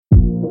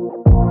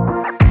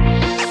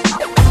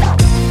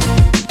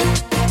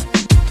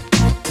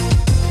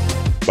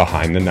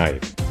Behind the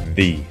Knife,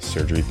 the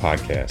surgery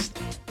podcast.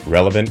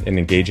 Relevant and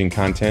engaging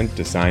content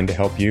designed to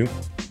help you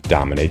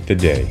dominate the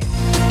day.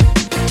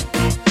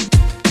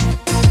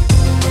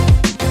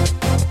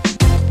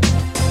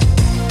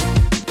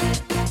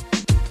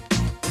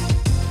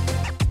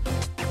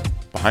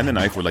 Behind the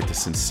Knife would like to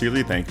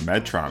sincerely thank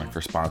Medtronic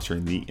for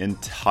sponsoring the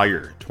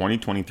entire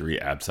 2023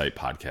 AbSite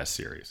podcast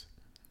series.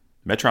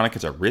 Medtronic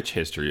has a rich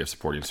history of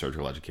supporting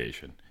surgical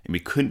education, and we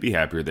couldn't be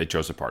happier they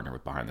chose to partner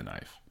with Behind the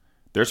Knife.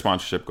 Their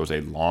sponsorship goes a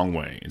long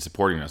way in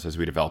supporting us as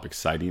we develop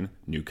exciting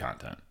new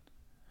content.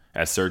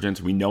 As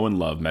surgeons, we know and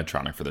love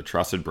Medtronic for their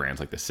trusted brands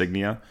like the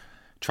Signia,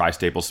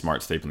 Tri-Staple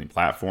Smart Stapling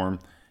Platform,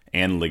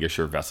 and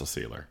LigaSure Vessel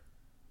Sealer.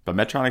 But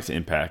Medtronic's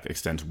impact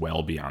extends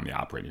well beyond the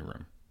operating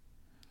room.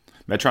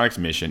 Medtronic's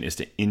mission is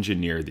to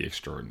engineer the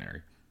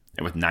extraordinary.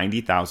 And with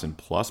 90,000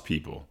 plus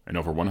people in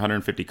over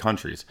 150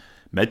 countries,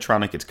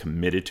 Medtronic is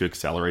committed to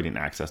accelerating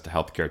access to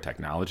healthcare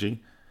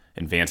technology,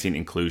 advancing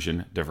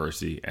inclusion,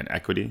 diversity, and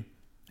equity,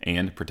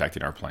 and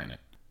protecting our planet.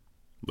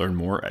 Learn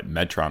more at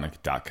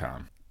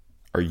medtronic.com.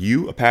 Are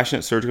you a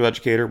passionate surgical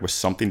educator with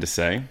something to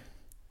say?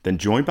 Then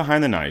join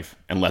Behind the Knife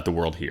and let the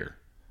world hear.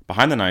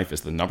 Behind the Knife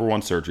is the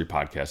 #1 surgery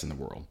podcast in the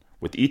world,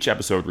 with each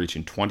episode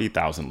reaching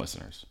 20,000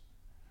 listeners.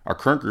 Our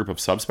current group of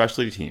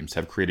subspecialty teams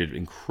have created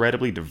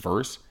incredibly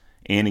diverse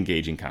and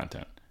engaging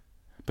content,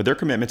 but their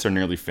commitments are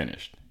nearly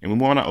finished, and we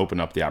want to open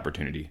up the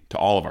opportunity to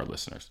all of our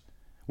listeners.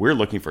 We're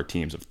looking for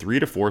teams of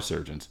 3 to 4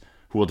 surgeons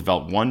who will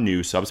develop one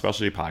new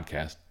subspecialty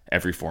podcast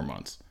every 4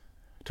 months.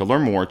 To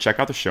learn more, check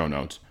out the show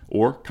notes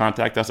or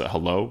contact us at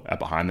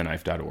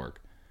hello@behindtheknife.org.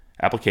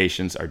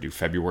 Applications are due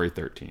February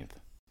 13th.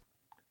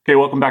 Okay,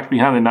 welcome back to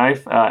Behind the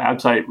Knife,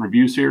 AbSite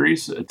review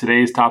series.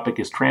 Today's topic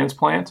is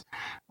transplant.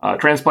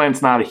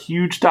 Transplant's not a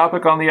huge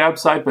topic on the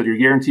AbSite, but you're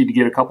guaranteed to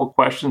get a couple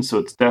questions, so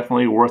it's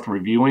definitely worth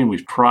reviewing.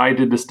 We've tried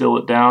to distill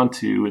it down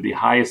to the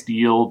highest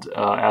yield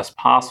as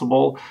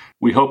possible.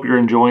 We hope you're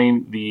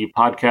enjoying the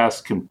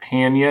podcast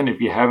companion.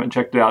 If you haven't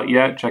checked it out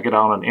yet, check it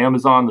out on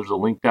Amazon. There's a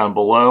link down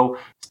below.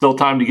 Still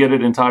time to get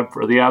it in time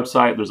for the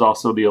AbSite. There's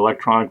also the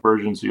electronic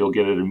version, so you'll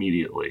get it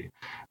immediately.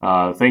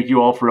 Thank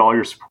you all for all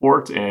your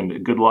support,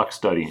 and good luck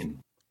studying.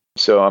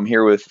 So I'm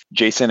here with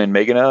Jason and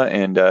Meghana,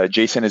 and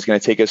Jason is going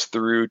to take us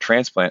through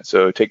transplant.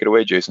 So take it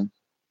away, Jason.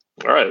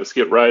 All right, let's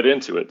get right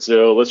into it.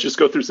 So let's just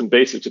go through some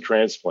basics of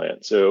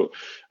transplant. So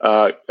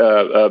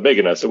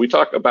Meghana, so we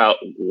talk about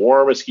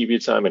warm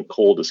ischemia time and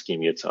cold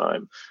ischemia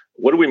time.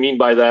 What do we mean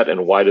by that,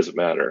 and why does it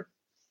matter?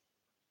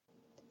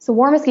 So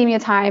warm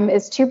ischemia time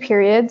is 2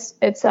 periods.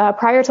 It's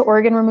prior to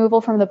organ removal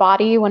from the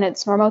body when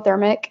it's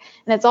normothermic,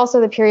 and it's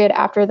also the period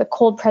after the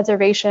cold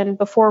preservation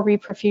before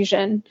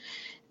reperfusion.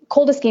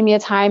 Cold ischemia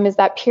time is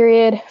that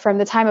period from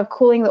the time of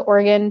cooling the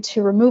organ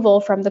to removal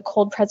from the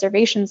cold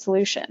preservation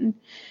solution.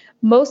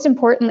 Most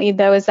importantly,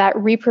 though, is that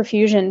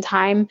reperfusion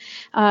time.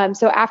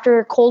 So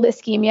after cold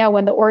ischemia,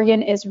 when the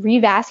organ is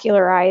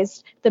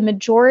revascularized, the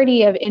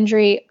majority of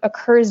injury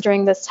occurs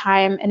during this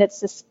time, and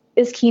it's this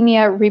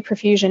ischemia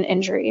reperfusion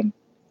injury.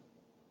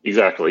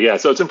 Exactly. Yeah.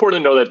 So it's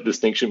important to know that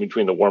distinction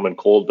between the warm and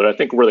cold. But I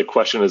think where the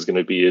question is going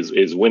to be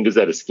is when does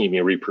that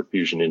ischemia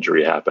reperfusion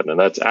injury happen? And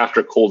that's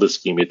after cold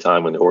ischemia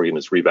time when the organ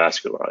is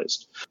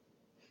revascularized.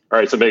 All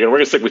right. So Meghana, we're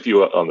going to stick with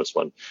you on this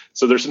one.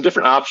 So there's some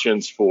different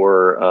options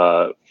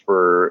for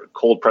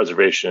cold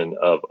preservation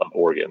of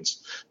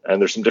organs,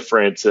 and there's some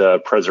different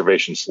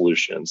preservation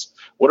solutions.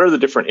 What are the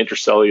different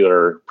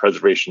intercellular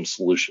preservation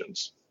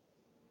solutions,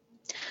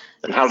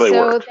 and how do they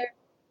work?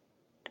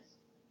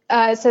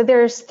 So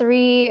there's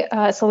 3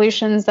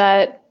 solutions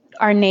that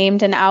are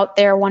named and out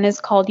there. One is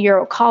called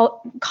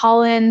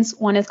urocolins,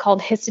 one is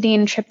called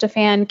histidine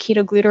tryptophan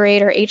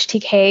ketoglutarate, or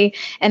HTK,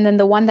 and then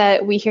the one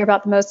that we hear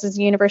about the most is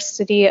the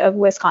University of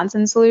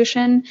Wisconsin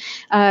solution.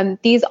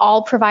 These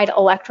all provide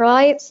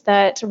electrolytes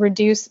that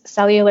reduce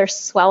cellular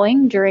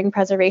swelling during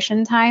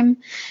preservation time.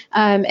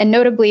 And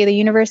notably, the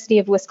University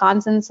of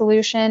Wisconsin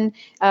solution,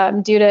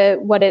 due to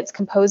what it's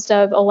composed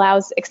of,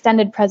 allows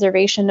extended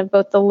preservation of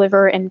both the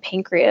liver and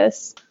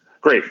pancreas.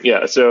 Great.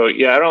 Yeah. So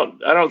I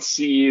don't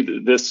see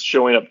this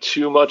showing up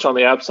too much on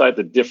the AbSite,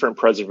 the different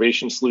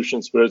preservation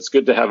solutions, but it's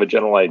good to have a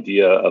general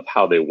idea of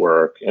how they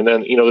work. And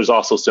then, there's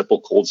also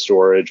simple cold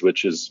storage,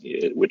 which is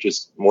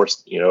more,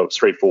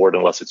 straightforward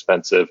and less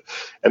expensive.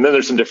 And then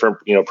there's some different,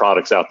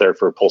 products out there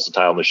for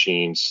pulsatile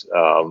machines,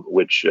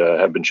 which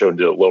have been shown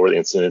to lower the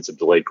incidence of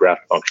delayed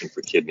graft function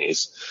for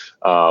kidneys.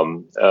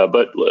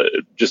 But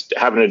just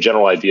having a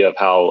general idea of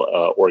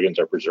how organs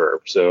are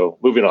preserved. So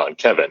moving on,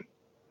 Kevin.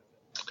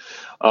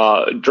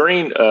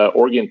 During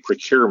organ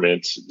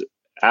procurement,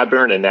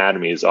 aberrant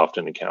anatomy is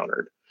often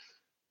encountered.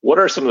 What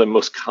are some of the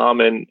most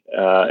common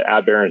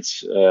aberrant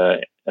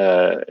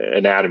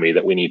anatomy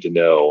that we need to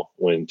know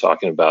when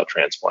talking about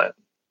transplant?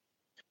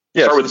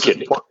 Start with the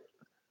kidney.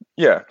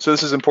 Yeah, so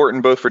this is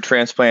important both for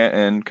transplant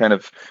and kind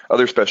of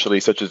other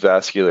specialties such as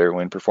vascular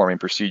when performing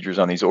procedures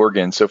on these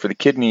organs. So for the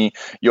kidney,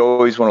 you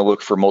always want to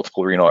look for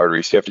multiple renal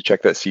arteries. You have to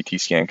check that CT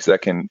scan because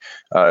that can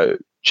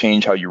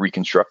change how you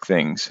reconstruct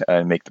things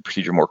and make the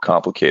procedure more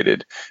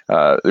complicated.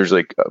 There's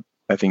like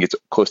I think it's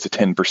close to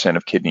 10%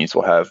 of kidneys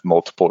will have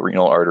multiple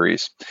renal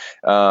arteries.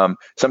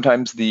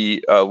 Sometimes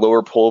the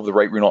lower pole of the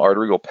right renal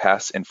artery will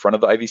pass in front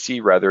of the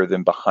IVC rather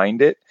than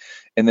behind it.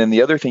 And then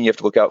the other thing you have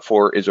to look out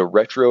for is a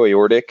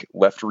retroaortic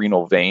left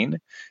renal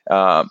vein.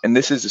 And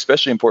this is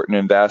especially important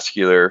in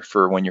vascular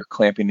for when you're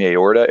clamping the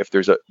aorta. If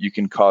you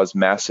can cause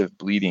massive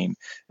bleeding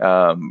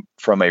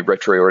from a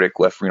retroaortic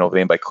left renal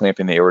vein by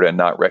clamping the aorta and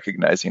not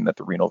recognizing that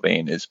the renal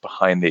vein is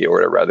behind the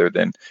aorta rather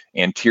than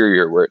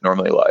anterior where it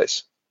normally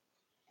lies.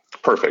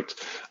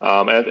 Perfect.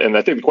 And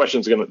I think the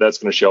question that's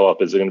going to show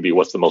up is going to be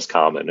what's the most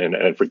common.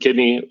 And for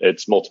kidney,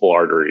 it's multiple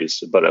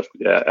arteries. But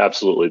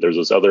absolutely, there's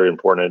those other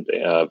important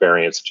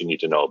variants that you need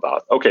to know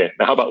about. Okay,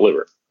 now how about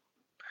liver?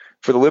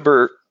 For the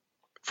liver,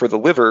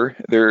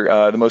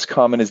 the most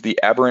common is the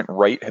aberrant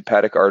right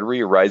hepatic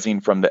artery arising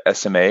from the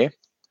SMA.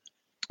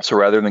 So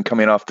rather than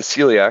coming off the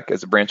celiac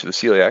as a branch of the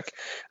celiac,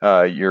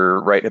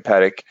 your right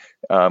hepatic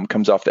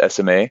comes off the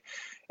SMA.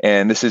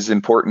 And this is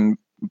important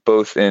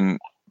both in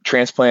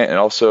transplant and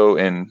also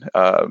in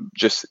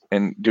just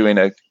in doing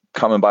a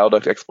common bile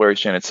duct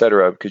exploration, et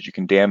cetera, because you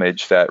can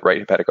damage that right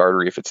hepatic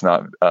artery if it's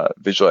not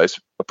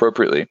visualized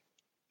appropriately.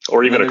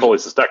 Or even a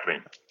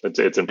cholecystectomy.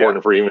 It's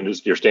important for even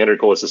just your standard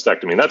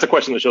cholecystectomy. And that's a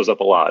question that shows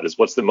up a lot, is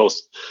what's the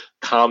most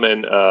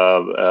common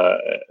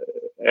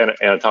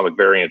anatomic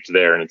variant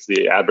there? And it's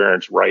the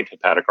aberrant right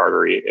hepatic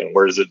artery. And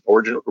where does it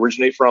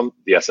originate from?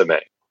 The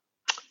SMA.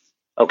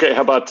 Okay,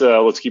 how about,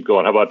 let's keep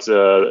going. How about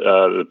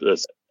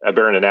the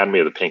aberrant anatomy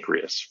of the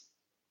pancreas?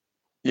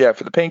 Yeah,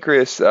 for the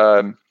pancreas,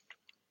 it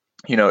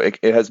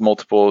has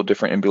multiple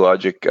different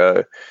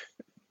embryologic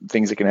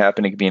things that can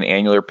happen. It can be an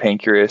annular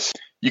pancreas.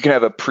 You can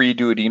have a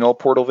pre-duodenal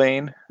portal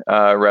vein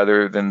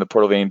rather than the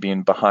portal vein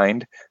being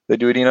behind the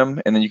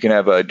duodenum. And then you can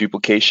have a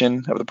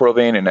duplication of the portal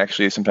vein. And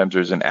actually, sometimes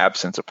there's an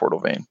absence of portal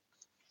vein.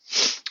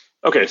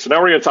 Okay, so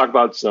now we're going to talk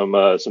about some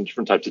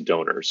different types of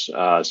donors.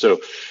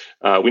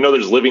 We know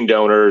there's living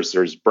donors,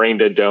 there's brain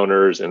dead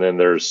donors, and then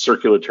there's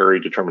circulatory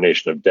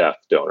determination of death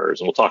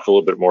donors. And we'll talk a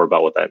little bit more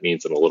about what that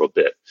means in a little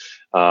bit.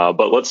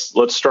 But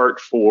let's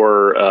start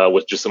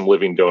with just some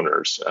living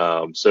donors.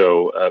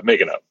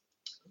 Megan,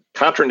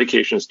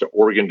 contraindications to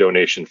organ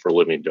donation for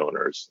living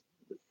donors.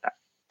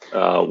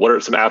 What are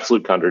some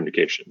absolute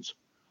contraindications?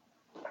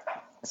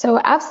 So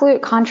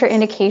absolute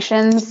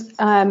contraindications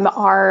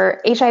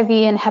are HIV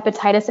and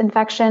hepatitis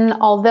infection,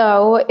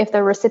 although if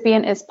the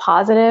recipient is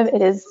positive,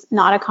 it is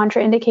not a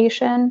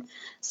contraindication.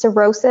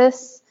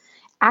 Cirrhosis,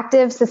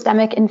 active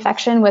systemic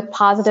infection with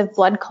positive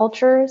blood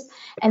cultures,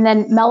 and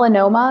then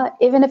melanoma,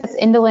 even if it's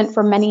indolent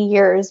for many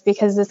years,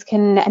 because this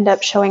can end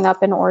up showing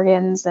up in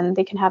organs and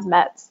they can have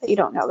mets that you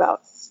don't know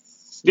about.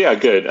 Yeah,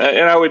 good.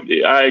 And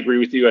I agree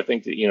with you. I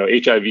think that,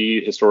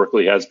 HIV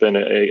historically has been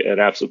an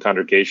absolute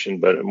contraindication,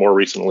 but more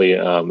recently,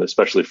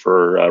 especially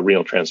for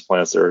renal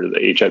transplants, or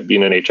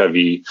being an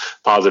HIV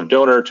positive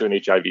donor to an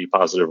HIV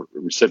positive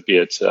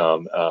recipient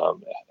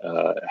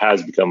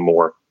has become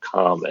more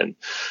common.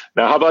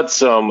 Now, how about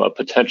some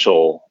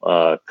potential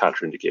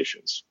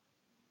contraindications?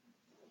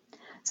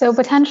 So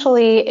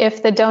potentially,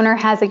 if the donor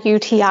has a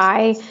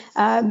UTI,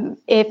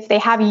 if they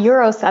have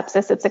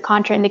urosepsis, it's a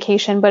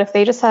contraindication. But if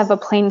they just have a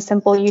plain,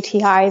 simple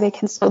UTI, they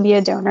can still be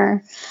a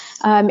donor.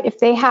 If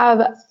they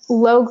have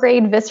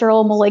low-grade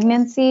visceral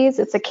malignancies,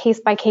 it's a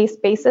case-by-case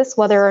basis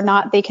whether or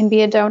not they can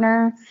be a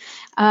donor.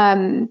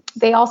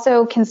 They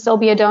also can still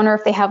be a donor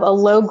if they have a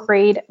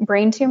low-grade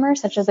brain tumor,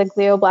 such as a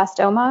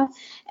glioblastoma.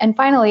 And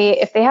finally,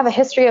 if they have a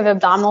history of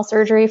abdominal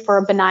surgery for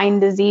a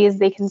benign disease,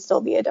 they can still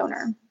be a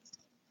donor.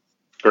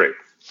 Great.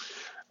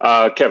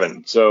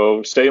 Kevin,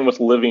 so staying with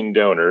living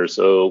donors,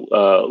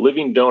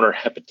 living donor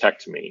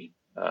hepatectomy.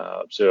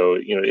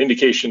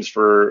 Indications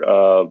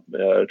for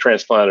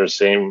transplant are the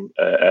same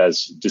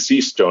as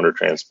deceased donor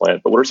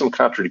transplant, but what are some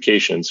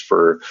contraindications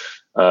for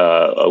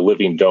a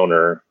living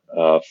donor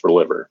for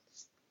liver?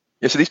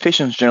 Yeah, so these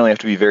patients generally have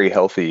to be very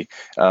healthy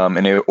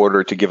in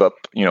order to give up,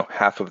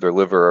 half of their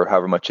liver or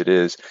however much it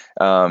is.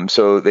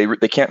 So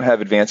they can't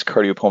have advanced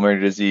cardiopulmonary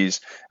disease.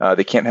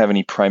 They can't have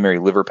any primary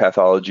liver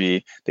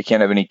pathology. They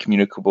can't have any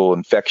communicable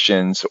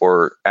infections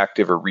or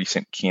active or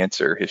recent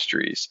cancer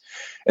histories.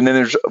 And then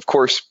there's, of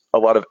course, a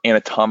lot of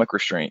anatomic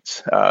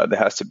restraints. That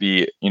has to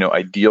be,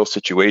 ideal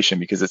situation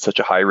because it's such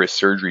a high-risk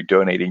surgery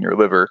donating your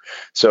liver.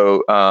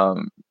 So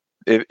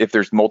if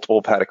there's multiple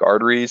hepatic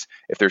arteries,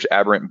 if there's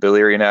aberrant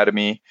biliary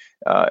anatomy,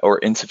 or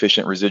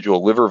insufficient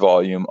residual liver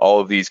volume, all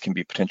of these can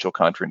be potential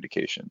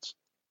contraindications.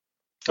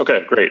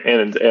 Okay, great.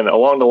 And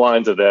along the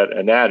lines of that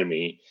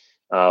anatomy,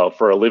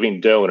 for a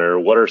living donor,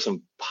 what are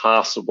some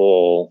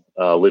possible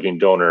living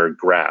donor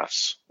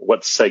grafts?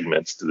 What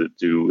segments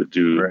do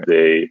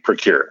they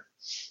procure?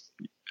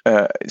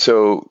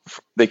 So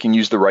they can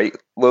use the right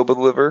lobe of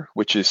the liver,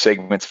 which is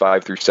segments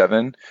 5 through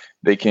 7.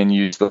 They can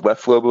use the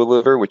left lobe of the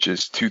liver, which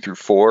is 2 through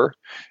 4,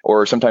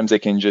 or sometimes they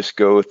can just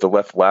go with the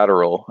left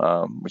lateral,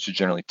 which is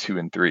generally 2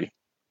 and 3.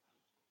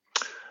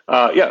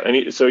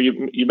 And so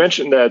you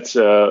mentioned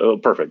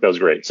that. Perfect, that was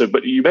great.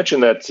 But you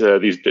mentioned that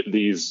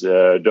these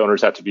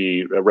donors have to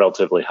be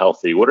relatively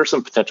healthy. What are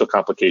some potential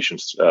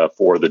complications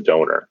for the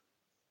donor?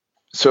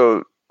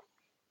 So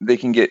they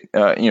can get,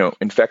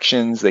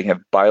 infections. They have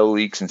bile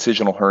leaks,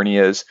 incisional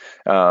hernias.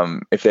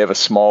 If they have a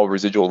small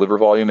residual liver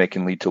volume, it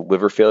can lead to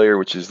liver failure,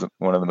 which is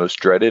one of the most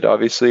dreaded,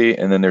 obviously.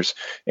 And then there's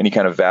any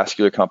kind of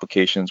vascular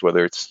complications,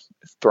 whether it's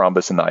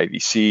thrombus in the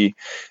IVC.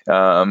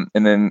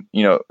 And then,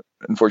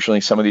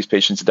 unfortunately, some of these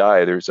patients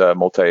die. There's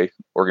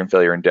multi-organ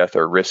failure and death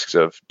are risks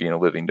of being a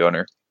living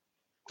donor.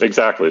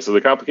 Exactly. So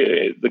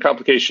the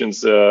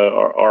complications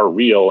are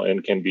real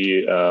and can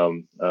be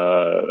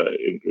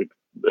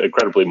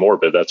incredibly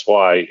morbid. That's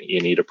why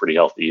you need a pretty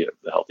healthy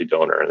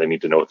donor, and they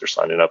need to know what they're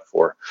signing up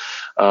for.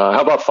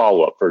 How about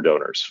follow-up for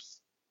donors?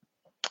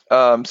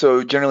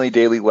 So generally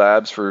daily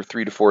labs for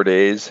 3 to 4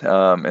 days,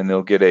 and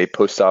they'll get a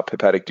post-op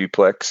hepatic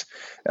duplex.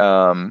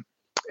 And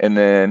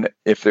then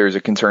if there's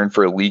a concern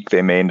for a leak,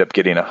 they may end up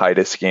getting a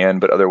HIDA scan,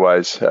 but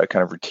otherwise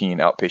kind of routine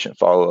outpatient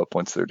follow-up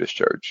once they're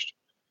discharged.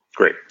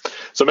 Great.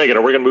 So Megan,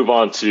 we're going to move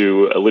on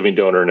to living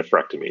donor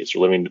nephrectomies or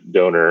living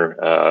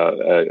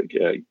donor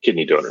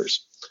kidney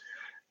donors.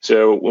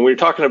 So when we're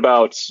talking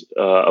about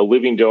a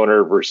living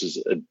donor versus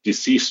a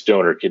deceased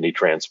donor kidney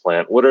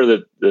transplant, what are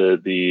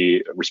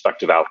the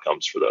respective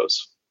outcomes for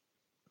those?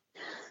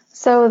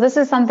 So this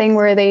is something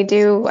where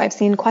I've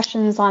seen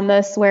questions on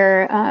this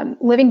where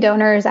living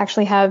donors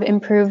actually have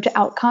improved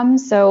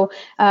outcomes. So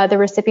the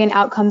recipient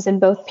outcomes in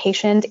both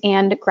patient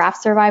and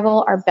graft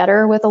survival are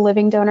better with a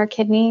living donor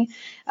kidney.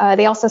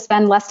 They also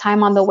spend less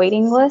time on the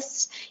waiting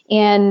list.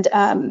 And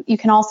you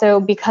can also,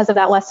 because of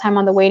that less time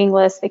on the waiting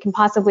list, they can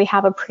possibly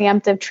have a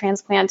preemptive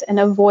transplant and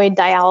avoid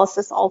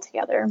dialysis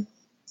altogether.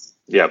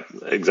 Yeah,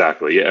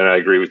 exactly. And I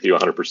agree with you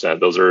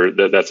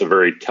 100%. That's a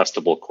very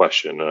testable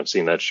question. I've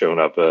seen that shown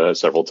up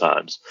several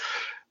times.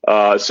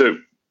 So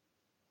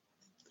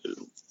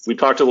we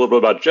talked a little bit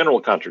about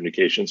general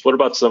contraindications. What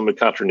about some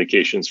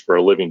contraindications for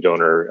a living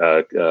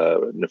donor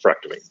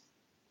nephrectomy?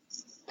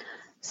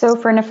 So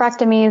for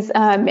nephrectomies,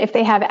 if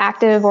they have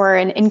active or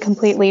an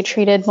incompletely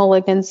treated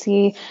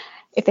malignancy,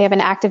 if they have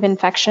an active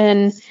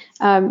infection,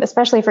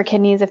 especially for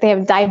kidneys, if they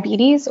have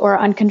diabetes or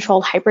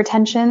uncontrolled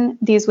hypertension,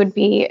 these would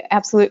be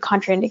absolute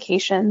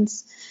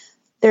contraindications.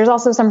 There's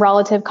also some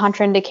relative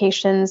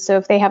contraindications. So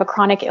if they have a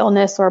chronic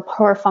illness or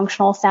poor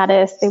functional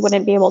status, they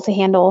wouldn't be able to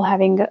handle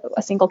having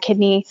a single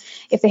kidney.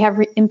 If they have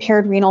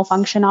impaired renal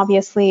function,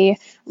 obviously,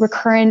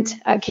 recurrent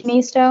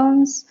kidney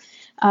stones.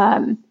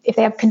 If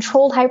they have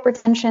controlled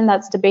hypertension,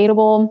 that's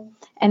debatable.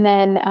 And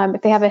then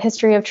if they have a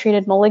history of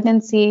treated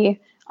malignancy,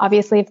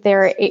 obviously if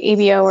they're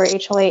ABO or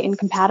HLA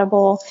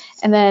incompatible.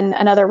 And then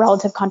another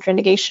relative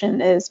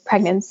contraindication is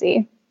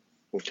pregnancy.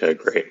 Okay,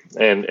 great.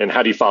 And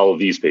how do you follow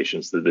these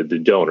patients, the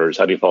donors?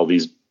 How do you follow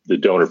the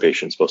donor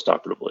patients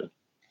postoperatively?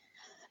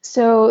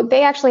 So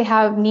they actually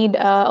need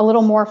a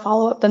little more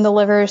follow-up than the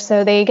liver.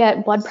 So they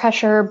get blood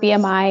pressure,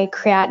 BMI,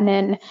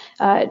 creatinine,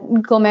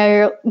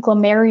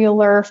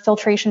 glomerular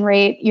filtration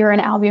rate, urine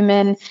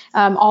albumin,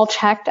 all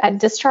checked at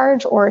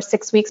discharge or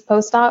 6 weeks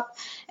post-op.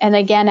 And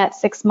again at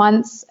 6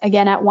 months,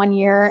 again at 1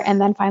 year,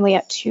 and then finally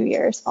at 2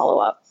 years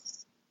follow-up.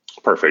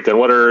 Perfect. And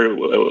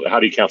how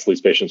do you counsel these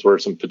patients? What are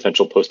some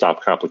potential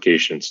post-op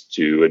complications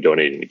to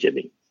donating a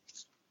kidney?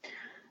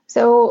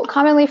 So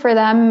commonly for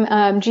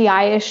them,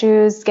 GI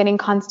issues, getting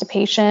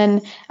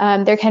constipation,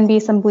 there can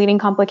be some bleeding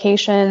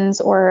complications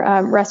or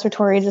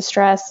respiratory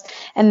distress,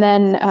 and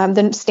then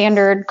the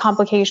standard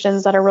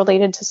complications that are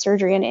related to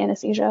surgery and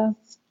anesthesia.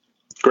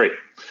 Great.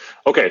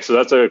 Okay, so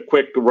that's a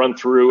quick run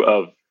through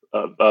of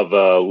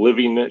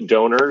living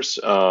donors.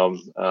 So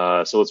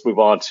let's move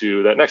on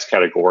to that next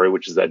category,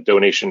 which is that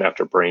donation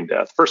after brain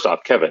death. First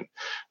off, Kevin,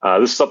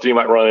 this is something you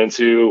might run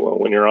into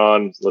when you're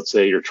on, let's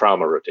say, your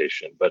trauma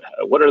rotation. But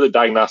what are the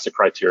diagnostic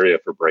criteria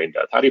for brain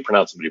death? How do you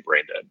pronounce somebody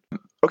brain dead?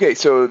 Okay,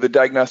 so the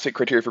diagnostic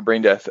criteria for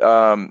brain death.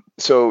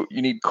 So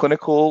you need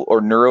clinical or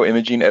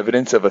neuroimaging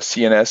evidence of a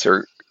CNS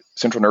or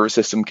central nervous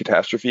system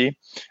catastrophe.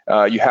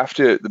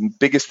 The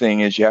biggest thing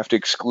is you have to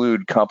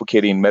exclude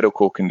complicating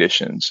medical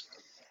conditions.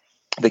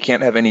 They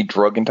can't have any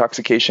drug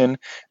intoxication.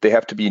 They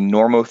have to be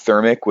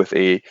normothermic with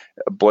a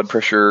blood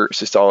pressure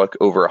systolic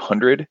over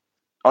 100.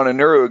 On a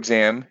neuro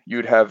exam, you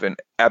would have an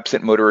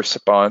absent motor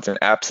response, an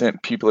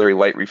absent pupillary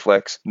light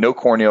reflex, no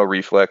corneal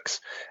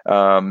reflex.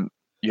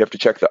 You have to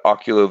check the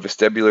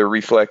oculovestibular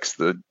reflex,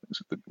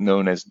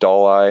 known as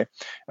doll eye,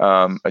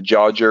 a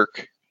jaw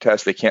jerk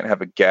test. They can't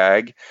have a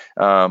gag,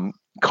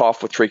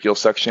 cough with tracheal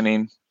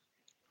suctioning,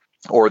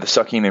 or the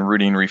sucking and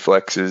rooting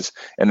reflexes,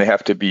 and they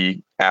have to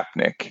be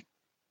apneic.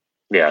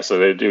 Yeah, so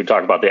they do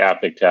talk about the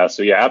apneic test.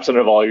 So yeah, absent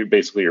of all your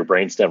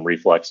brainstem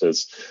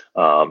reflexes,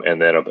 and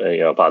then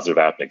a positive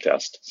apneic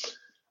test.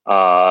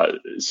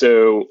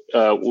 So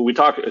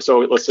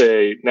let's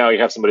say now you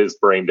have somebody that's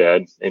brain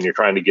dead and you're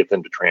trying to get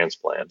them to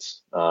transplant.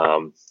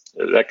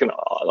 That can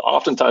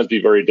oftentimes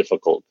be very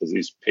difficult because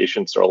these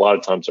patients a lot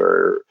of times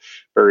are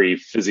very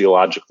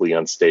physiologically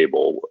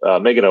unstable.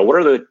 Megan, what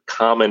are the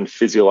common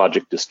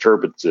physiologic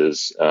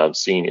disturbances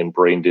seen in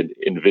brain dead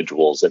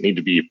individuals that need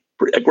to be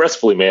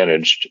aggressively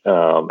managed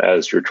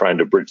as you're trying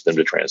to bridge them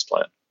to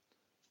transplant?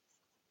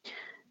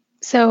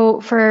 So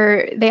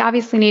they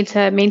obviously need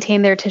to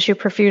maintain their tissue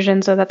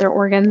perfusion so that their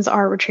organs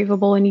are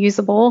retrievable and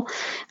usable.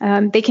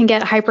 They can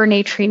get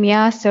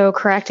hypernatremia, so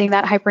correcting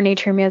that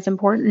hypernatremia is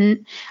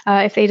important.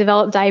 If they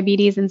develop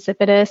diabetes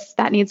insipidus,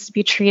 that needs to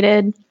be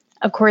treated.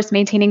 Of course,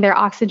 maintaining their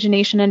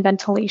oxygenation and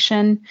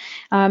ventilation.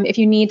 If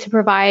you need to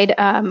provide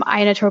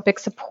inotropic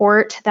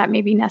support, that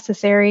may be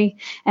necessary.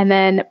 And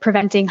then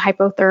preventing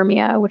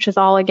hypothermia, which is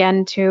all,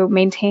 again, to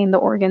maintain the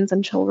organs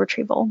and chill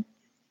retrieval.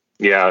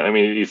 Yeah, I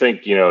mean, you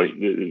think,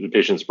 the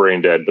patient's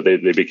brain dead, but they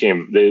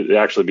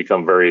actually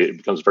becomes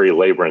very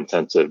labor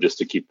intensive just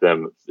to keep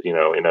them, in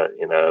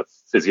a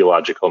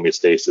physiologic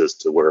homeostasis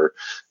to where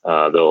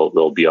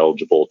they'll be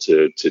eligible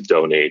to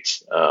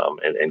donate,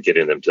 and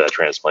getting them to that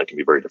transplant can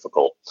be very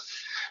difficult.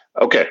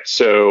 Okay,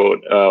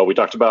 so we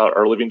talked about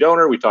our living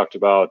donor. We talked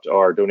about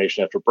our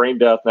donation after brain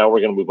death. Now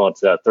we're going to move on to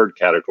that third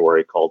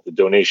category called the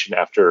donation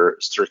after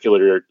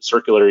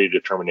circulatory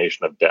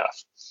determination of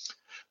death.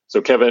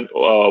 So, Kevin,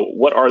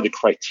 what are the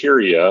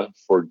criteria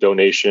for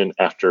donation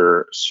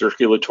after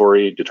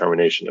circulatory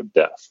determination of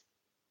death?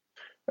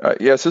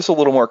 Yes, this is a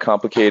little more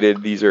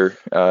complicated. These are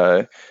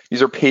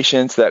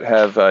patients that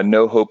have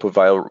no hope of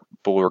viable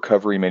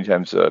recovery, many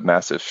times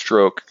massive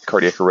stroke,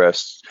 cardiac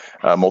arrest,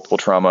 multiple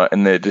trauma,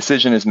 and the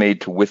decision is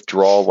made to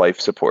withdraw life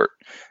support.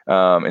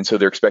 And so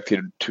they're expected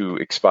to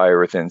expire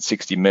within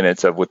 60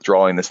 minutes of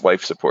withdrawing this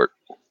life support.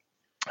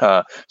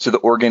 So the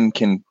organ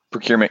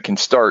procurement can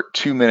start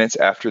 2 minutes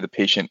after the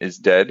patient is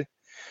dead.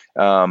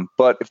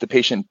 But if the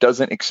patient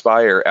doesn't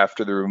expire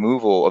after the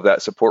removal of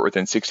that support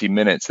within 60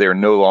 minutes, they are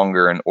no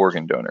longer an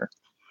organ donor.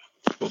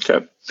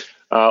 Okay.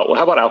 Well,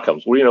 how about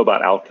outcomes? What do you know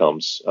about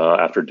outcomes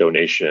after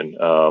donation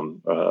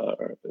after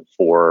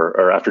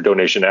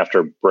donation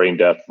after brain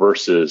death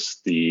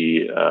versus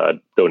the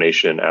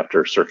donation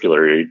after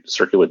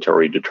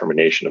circulatory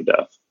determination of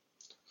death?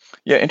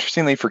 Yeah,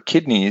 interestingly, for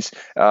kidneys,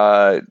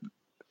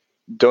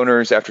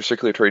 donors after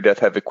circulatory death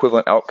have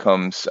equivalent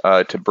outcomes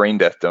to brain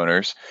death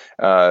donors.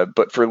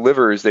 But for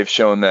livers, they've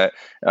shown that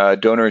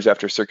donors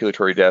after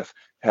circulatory death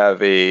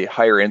have a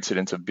higher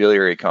incidence of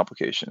biliary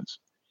complications.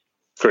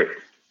 Great.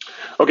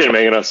 Okay,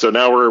 Megan. So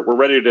now we're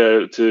ready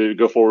to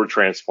go forward with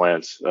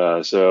transplants.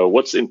 So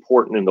what's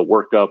important in the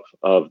workup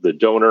of the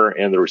donor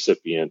and the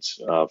recipient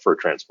for a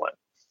transplant?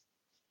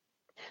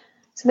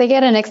 So they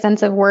get an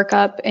extensive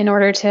workup in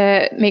order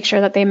to make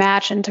sure that they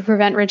match and to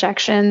prevent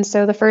rejection.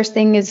 So the first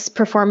thing is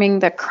performing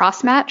the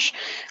cross-match,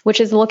 which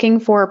is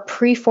looking for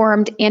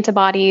preformed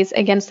antibodies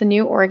against the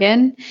new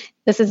organ.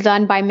 This is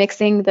done by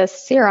mixing the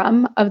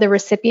serum of the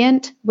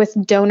recipient with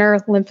donor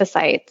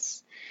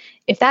lymphocytes.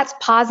 If that's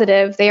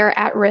positive, they are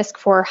at risk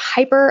for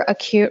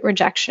hyperacute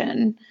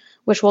rejection,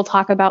 which we'll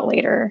talk about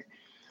later.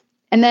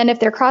 And then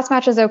if their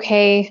cross-match is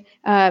okay,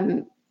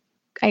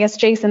 I guess,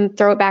 Jason,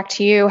 throw it back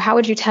to you. How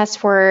would you test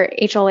for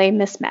HLA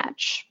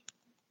mismatch?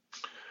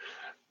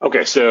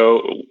 Okay,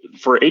 so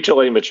for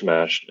HLA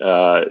mismatch,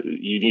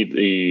 you need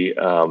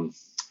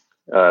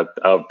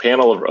a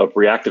panel of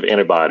reactive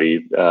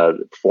antibody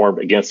performed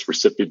against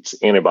recipient's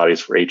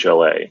antibodies for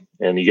HLA,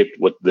 and you get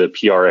what the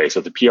PRA. So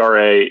if the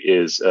PRA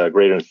is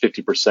greater than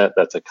 50%,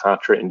 that's a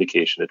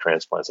contraindication to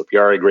transplant. So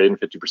PRA greater than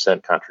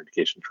 50%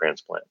 contraindication to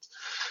transplant.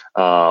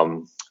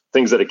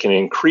 Things that it can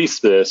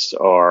increase this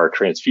are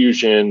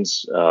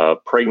transfusions,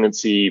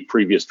 pregnancy,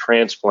 previous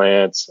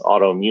transplants,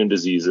 autoimmune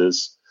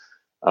diseases,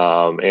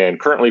 and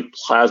currently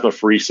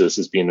plasmapheresis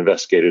is being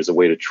investigated as a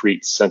way to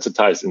treat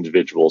sensitized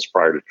individuals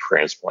prior to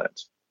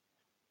transplant.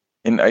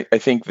 And I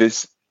think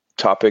this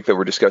topic that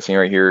we're discussing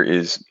right here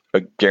is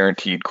a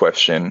guaranteed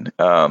question.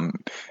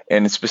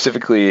 And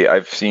specifically,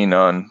 I've seen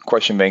on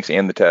question banks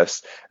and the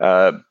test,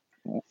 how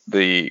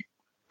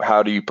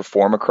do you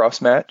perform a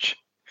cross match?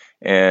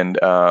 And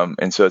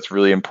so it's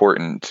really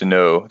important to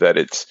know that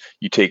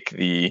you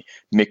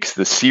mix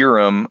the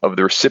serum of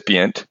the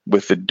recipient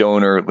with the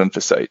donor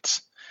lymphocytes.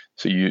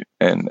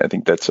 And I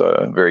think that's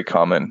a very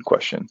common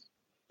question.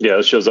 Yeah,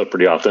 it shows up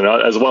pretty often,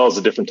 as well as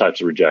the different types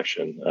of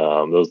rejection.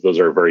 Those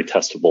are very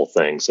testable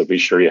things. So be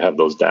sure you have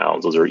those down.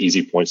 Those are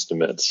easy points to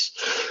miss.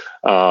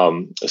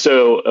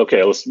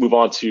 Okay, let's move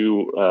on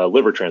to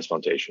liver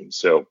transplantation.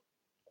 So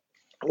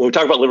when we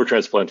talk about liver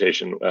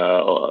transplantation,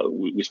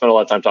 we spend a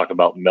lot of time talking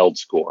about MELD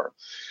score.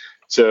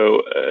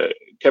 So,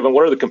 Kevin,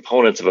 what are the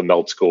components of a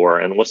MELD score,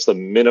 and what's the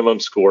minimum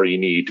score you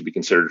need to be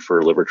considered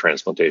for liver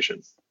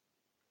transplantation?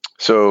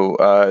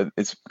 So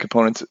its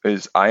components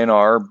is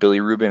INR,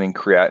 bilirubin, and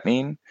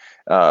creatinine.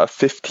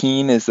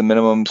 15 is the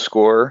minimum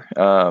score.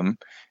 And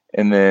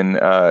then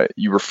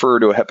you refer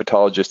to a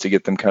hepatologist to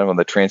get them kind of on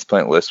the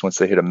transplant list once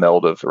they hit a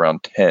MELD of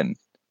around 10.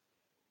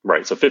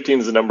 Right. So 15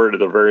 is the number,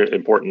 the very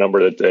important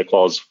number that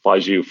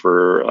qualifies you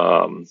for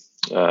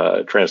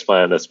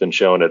transplant. That's been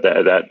shown at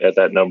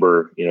that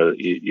number,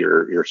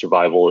 your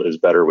survival is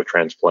better with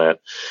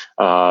transplant.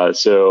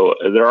 So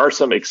there are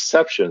some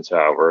exceptions,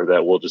 however,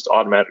 that will just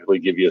automatically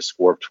give you a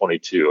score of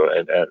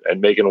 22.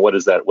 And Megan, what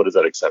is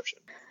that exception?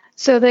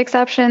 So the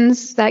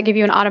exceptions that give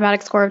you an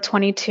automatic score of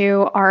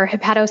 22 are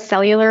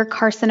hepatocellular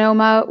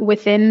carcinoma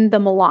within the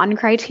Milan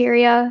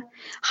criteria,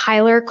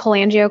 hilar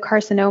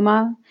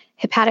cholangiocarcinoma,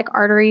 hepatic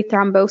artery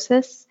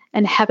thrombosis,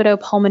 and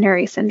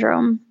hepatopulmonary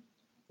syndrome.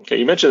 Okay,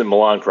 you mentioned the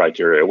Milan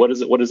criteria. What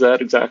is it? What is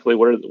that exactly?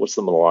 What's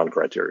the Milan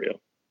criteria?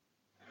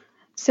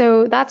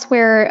 So that's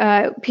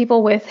where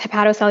people with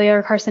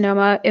hepatocellular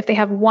carcinoma, if they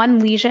have one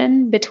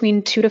lesion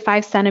between 2 to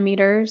 5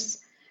 centimeters,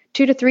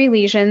 2 to 3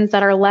 lesions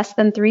that are less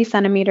than 3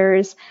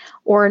 centimeters,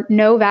 or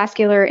no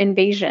vascular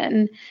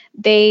invasion,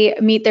 they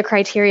meet the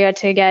criteria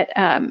to get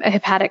a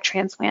hepatic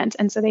transplant,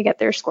 and so they get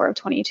their score of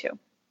 22.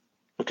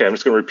 Okay, I'm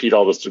just going to repeat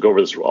all this to go over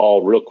this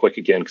all real quick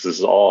again, because this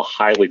is all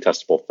highly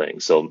testable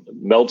things. So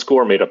MELD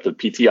score made up the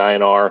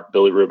PT-INR,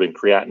 bilirubin,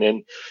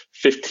 creatinine.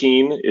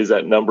 15 is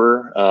that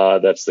number.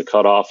 That's the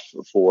cutoff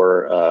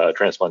for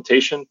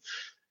transplantation,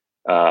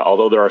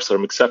 although there are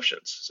some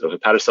exceptions. So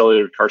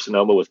hepatocellular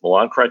carcinoma with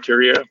Milan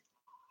criteria,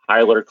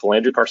 hilar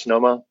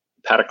cholangiocarcinoma,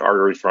 hepatic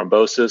artery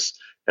thrombosis,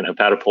 and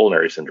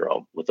hepatopulmonary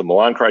syndrome, with the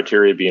Milan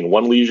criteria being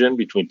 1 lesion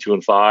between 2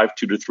 and 5,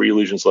 2 to 3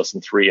 lesions less than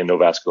 3, and no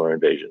vascular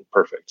invasion.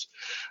 Perfect.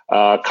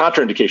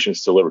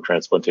 Contraindications to liver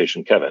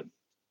transplantation, Kevin.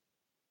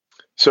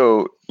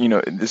 So,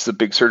 this is a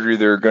big surgery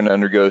they're going to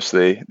undergo, so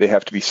they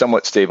have to be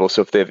somewhat stable.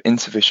 So if they have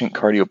insufficient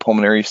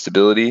cardiopulmonary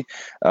stability,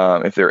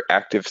 if they're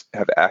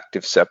have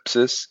active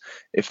sepsis,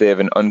 if they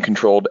have an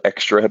uncontrolled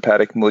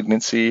extrahepatic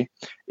malignancy,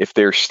 if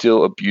they're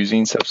still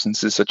abusing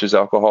substances such as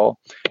alcohol,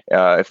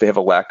 if they have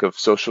a lack of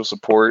social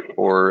support,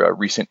 or a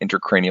recent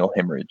intracranial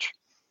hemorrhage.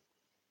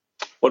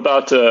 What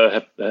about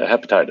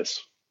hepatitis?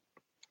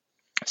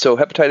 So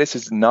hepatitis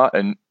is not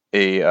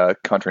a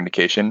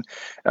contraindication.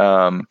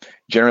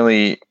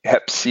 Generally,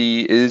 Hep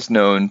C is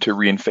known to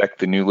reinfect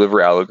the new liver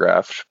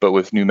allograft, but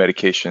with new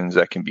medications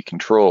that can be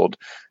controlled.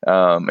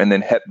 And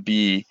then Hep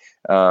B,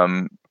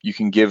 you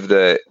can give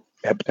the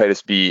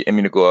hepatitis B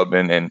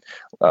immunoglobulin and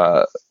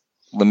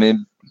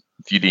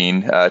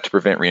lamivudine to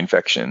prevent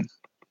reinfection.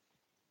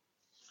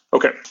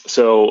 Okay,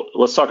 so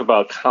let's talk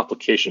about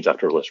complications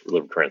after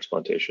liver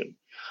transplantation.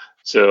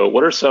 So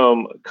what are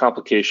some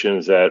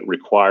complications that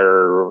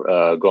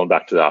require going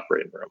back to the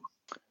operating room?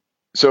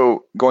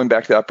 So going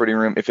back to the operating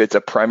room, if it's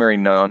a primary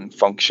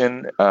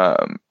non-function,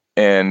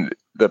 and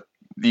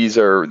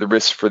the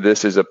risk for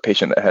this is a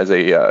patient that has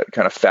a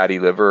kind of fatty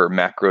liver, or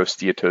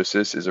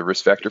macrosteatosis is a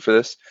risk factor for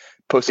this.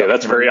 Yeah,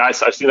 that's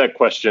I've seen that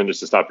question,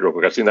 just to stop you real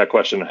quick. I've seen that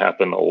question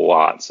happen a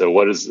lot. So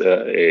what is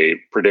a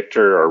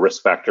predictor or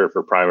risk factor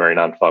for primary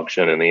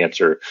non-function? And the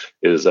answer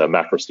is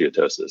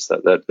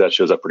macrosteatosis. That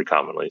shows up pretty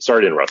commonly.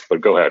 Sorry to interrupt,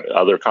 but go ahead.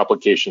 Other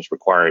complications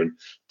requiring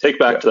take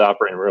back to the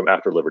operating room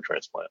after liver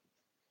transplant.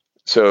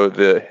 So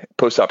the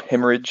post-op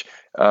hemorrhage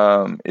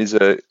is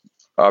a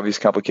obvious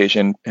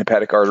complication.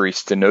 Hepatic artery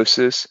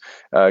stenosis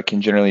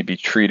can generally be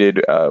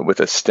treated with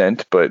a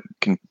stent, but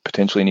can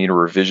potentially need a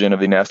revision of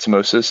the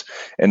anastomosis.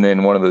 And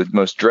then one of the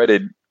most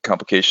dreaded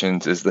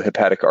complications is the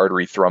hepatic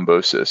artery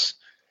thrombosis.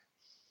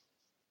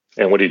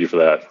 And what do you do for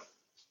that?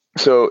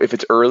 So if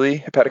it's early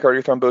hepatic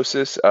artery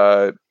thrombosis,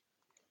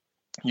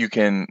 you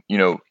can,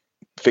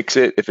 fix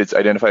it if it's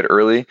identified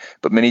early,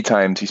 but many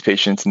times these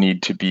patients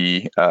need to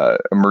be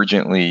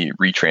emergently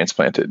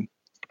retransplanted.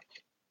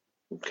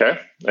 Okay.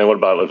 And what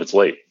about if it's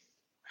late?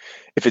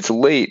 If it's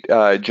late,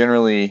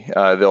 generally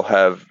they'll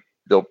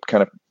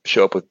kind of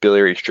show up with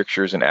biliary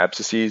strictures and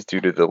abscesses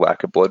due to the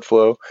lack of blood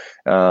flow.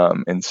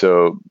 And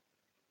so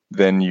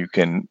then you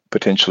can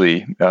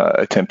potentially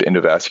attempt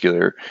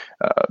endovascular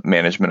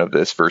management of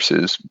this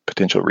versus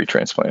potential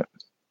retransplant.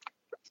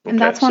 And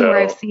that's one where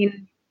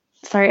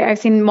I've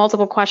seen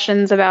multiple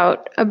questions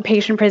about a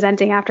patient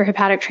presenting after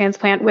hepatic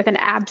transplant with an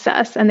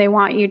abscess, and they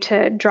want you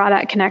to draw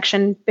that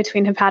connection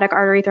between hepatic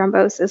artery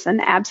thrombosis and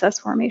abscess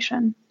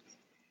formation.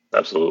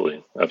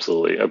 Absolutely.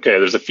 Okay,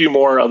 there's a few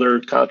more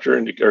other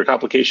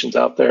complications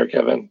out there,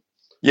 Kevin.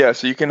 Yeah,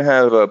 so you can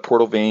have a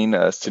portal vein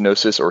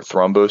stenosis or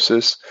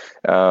thrombosis.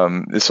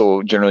 This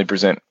will generally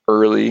present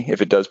early.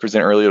 If it does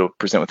present early, it'll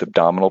present with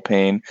abdominal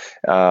pain.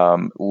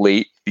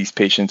 Late, these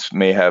patients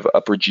may have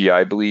upper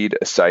GI bleed.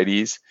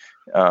 Ascites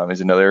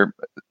is another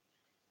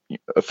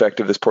effect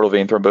of this portal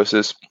vein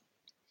thrombosis.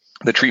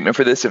 The treatment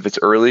for this, if it's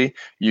early,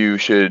 you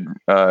should do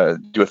a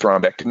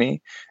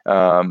thrombectomy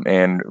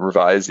and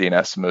revise the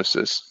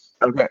anastomosis.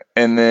 Okay.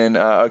 And then,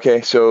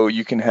 so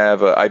you can have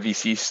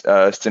IVC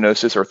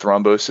stenosis or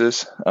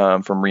thrombosis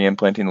from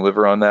reimplanting the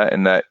liver on that,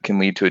 and that can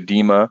lead to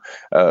edema,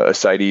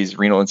 ascites,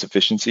 renal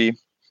insufficiency.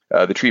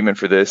 The treatment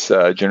for this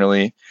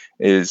generally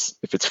is,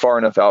 if it's far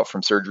enough out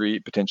from surgery,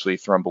 potentially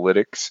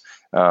thrombolytics,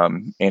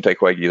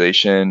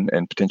 anticoagulation,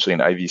 and potentially an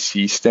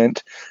IVC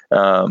stent.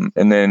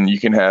 And then you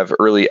can have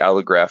early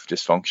allograft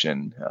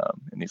dysfunction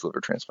in these liver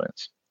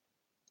transplants.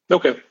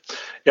 Okay.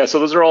 Yeah, so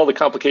those are all the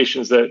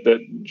complications that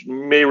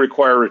may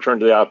require a return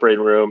to the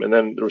operating room. And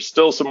then there's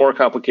still some more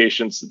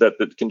complications that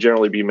can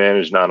generally be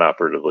managed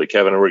non-operatively.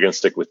 Kevin, we're going to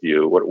stick with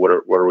you. What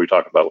are we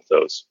talking about with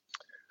those?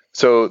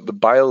 So the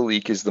bile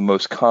leak is the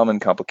most common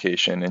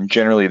complication, and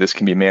generally this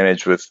can be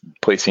managed with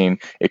placing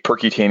a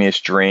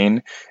percutaneous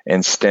drain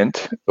and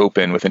stent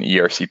open with an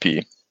ERCP.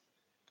 Okay.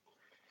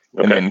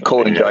 And then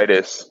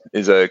cholangitis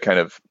is a kind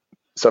of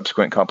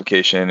subsequent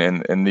complication,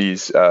 and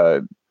these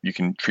you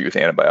can treat with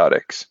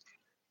antibiotics.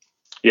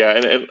 Yeah,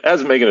 and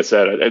as Megan has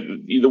said,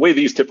 the way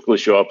these typically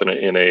show up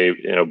in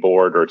a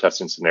board or a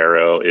testing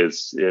scenario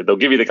is they'll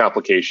give you the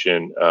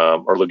complication,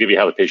 or they'll give you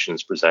how the patient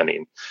is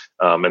presenting,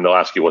 and they'll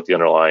ask you what the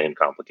underlying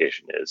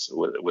complication is.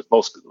 With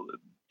most,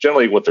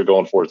 generally, what they're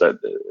going for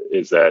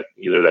is that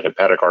either that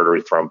hepatic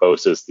artery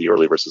thrombosis, the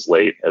early versus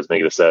late, as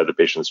Megan has said, the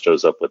patient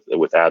shows up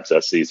with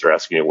abscesses. They're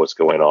asking you what's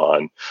going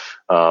on.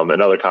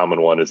 Another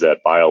common one is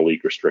that bile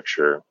leak or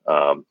stricture.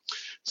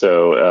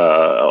 So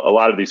a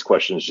lot of these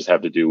questions just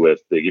have to do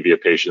with, they give you a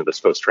patient that's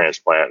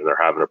post-transplant and they're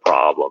having a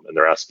problem and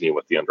they're asking you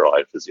what the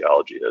underlying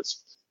physiology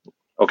is.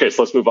 Okay,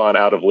 so let's move on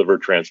out of liver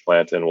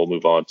transplant and we'll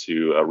move on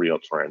to renal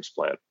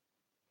transplant.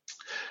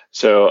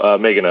 So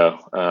Megan,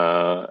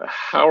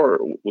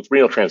 with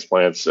renal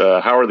transplants,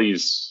 how are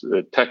these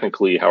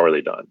technically, how are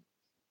they done?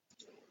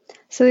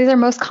 So these are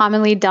most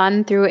commonly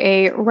done through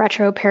a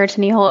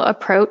retroperitoneal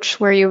approach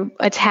where you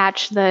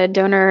attach the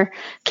donor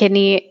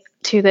kidney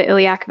to the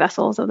iliac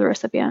vessels of the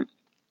recipient.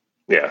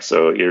 Yeah,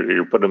 so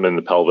you're putting them in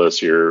the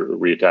pelvis, you're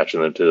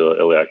reattaching them to the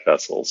iliac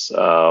vessels.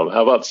 How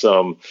about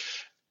some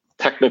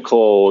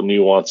technical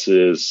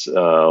nuances,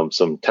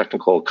 some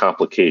technical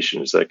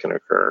complications that can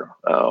occur?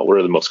 What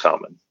are the most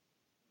common?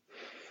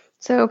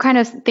 So kind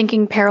of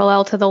thinking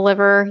parallel to the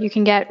liver, you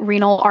can get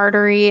renal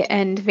artery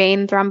and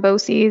vein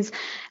thromboses.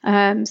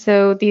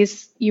 So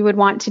these you would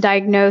want to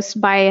diagnose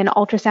by an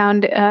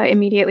ultrasound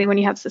immediately when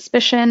you have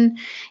suspicion.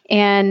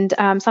 And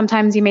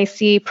sometimes you may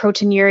see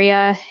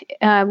proteinuria,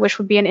 which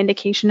would be an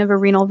indication of a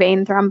renal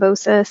vein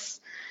thrombosis.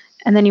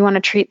 And then you want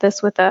to treat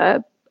this with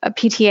a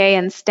PTA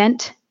and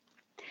stent.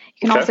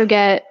 You can also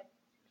get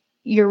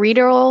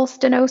ureteral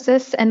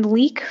stenosis and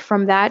leak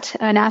from that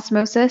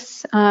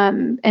anastomosis.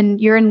 And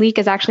urine leak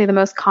is actually the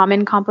most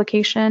common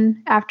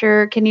complication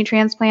after kidney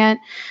transplant.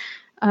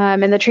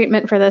 And the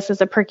treatment for this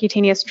is a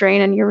percutaneous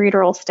drain and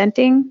ureteral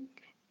stenting.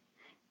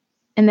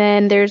 And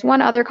then there's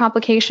one other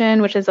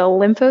complication, which is a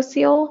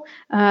lymphoceal,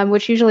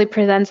 which usually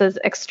presents as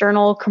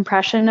external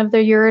compression of the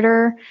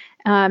ureter.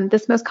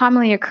 This most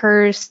commonly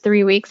occurs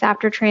 3 weeks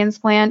after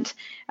transplant,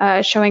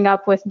 showing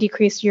up with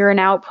decreased urine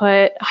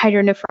output,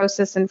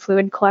 hydronephrosis, and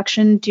fluid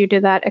collection due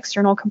to that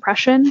external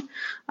compression.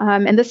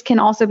 And this can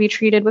also be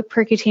treated with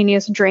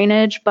percutaneous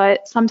drainage,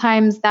 but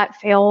sometimes that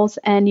fails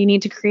and you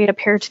need to create a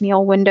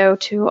peritoneal window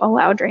to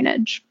allow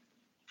drainage.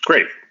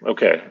 Great.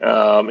 Okay.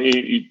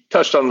 You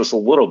touched on this a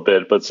little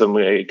bit, but some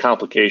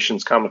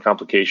common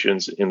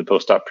complications in the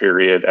post-op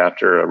period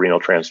after a renal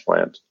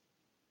transplant.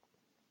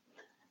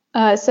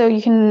 So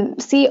you can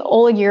see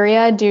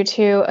oliguria due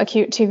to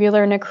acute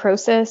tubular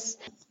necrosis.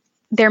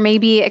 There may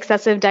be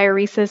excessive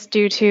diuresis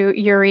due to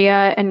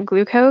urea and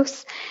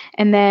glucose.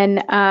 And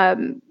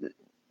then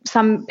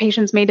some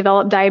patients may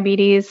develop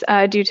diabetes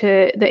due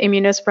to the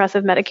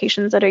immunosuppressive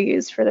medications that are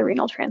used for the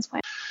renal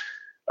transplant.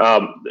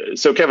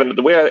 So Kevin,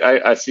 the way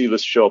I see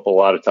this show up a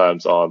lot of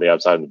times on the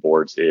outside of the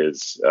boards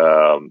is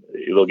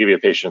they'll give you a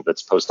patient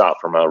that's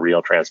post-op from a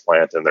renal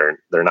transplant and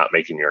they're not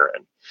making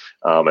urine.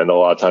 And a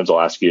lot of times they'll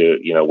ask you,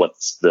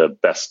 what's the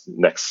best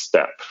next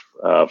step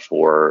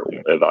for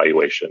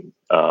evaluation.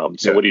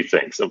 So what do you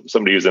think? So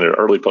somebody who's in an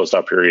early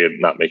post-op period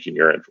not making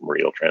urine from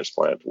renal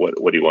transplant, what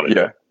do you want to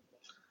do?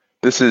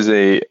 This is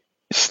a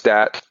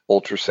stat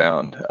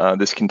ultrasound.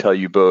 This can tell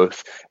you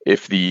both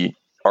if the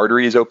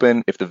artery is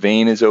open, if the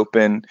vein is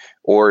open,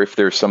 or if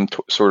there's some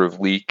sort of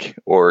leak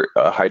or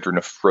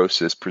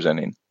hydronephrosis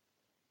presenting.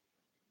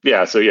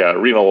 So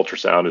renal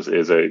ultrasound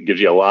gives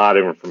you a lot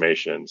of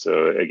information.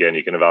 So again,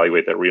 you can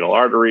evaluate that renal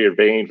artery or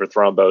vein for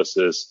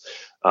thrombosis.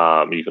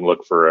 You can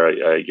look for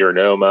a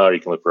urinoma, or you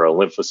can look for a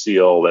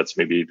lymphoceal that's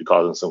maybe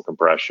causing some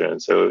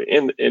compression. So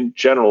in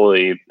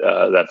generally,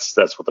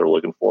 that's what they're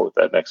looking for with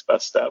that next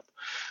best step.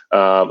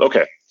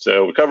 Okay,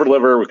 so we covered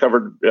liver, we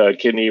covered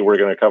kidney. We're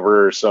going to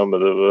cover some of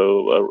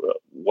the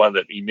one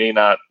that you may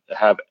not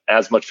have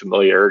as much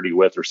familiarity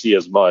with or see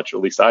as much,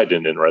 at least I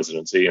didn't in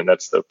residency, and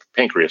that's the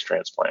pancreas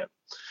transplant.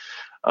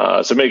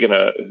 So Megan,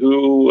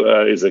 who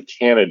is a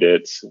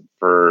candidate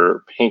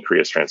for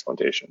pancreas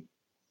transplantation?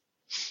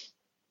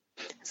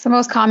 So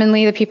most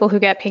commonly, the people who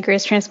get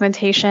pancreas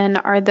transplantation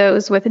are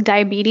those with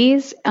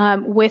diabetes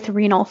with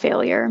renal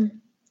failure.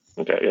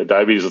 Okay,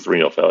 diabetes with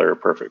renal failure,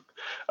 perfect.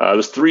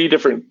 There's three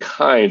different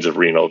kinds of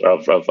three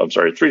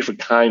different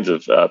kinds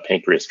of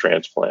pancreas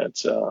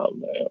transplants.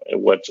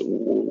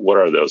 What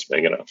are those,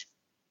 Megan?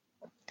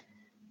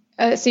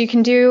 So you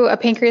can do a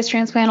pancreas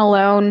transplant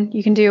alone,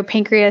 you can do a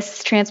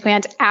pancreas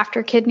transplant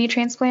after kidney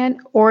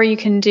transplant, or you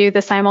can do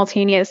the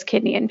simultaneous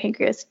kidney and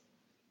pancreas.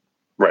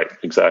 Right,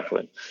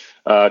 exactly.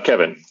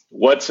 Kevin,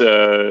 what's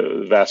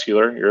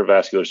vascular? You're a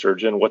vascular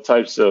surgeon. What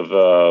types of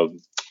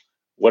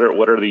what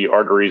are the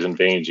arteries and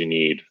veins you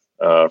need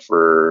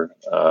for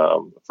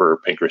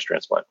pancreas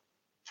transplant?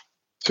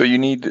 So you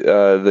need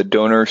the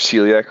donor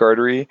celiac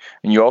artery,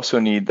 and you also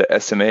need the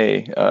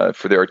SMA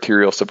for the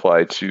arterial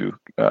supply to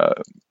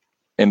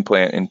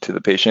implant into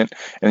the patient,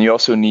 and you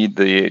also need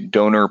the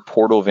donor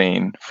portal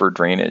vein for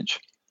drainage.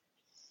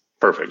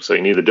 Perfect. So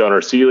you need the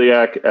donor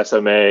celiac,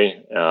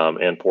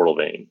 SMA, and portal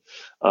vein.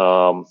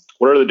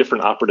 What are the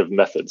different operative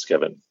methods,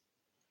 Kevin?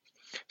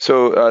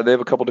 So they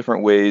have a couple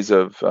different ways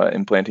of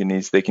implanting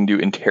these. They can do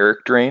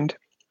enteric drained,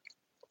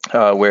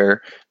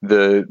 where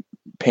the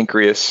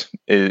pancreas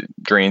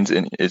drains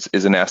and is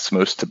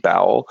anastomosed to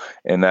bowel,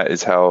 and that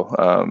is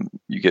how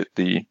you get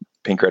the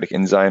pancreatic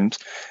enzymes.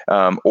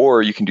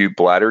 Or you can do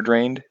bladder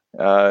drained,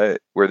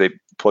 where they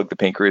plug the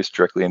pancreas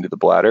directly into the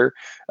bladder.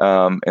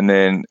 And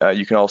then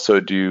you can also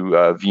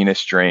do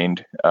venous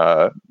drained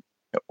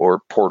or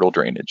portal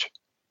drainage.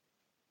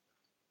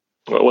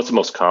 What's the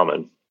most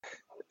common?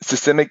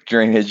 Systemic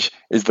drainage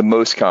is the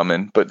most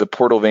common, but the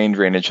portal vein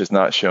drainage has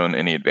not shown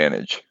any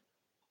advantage.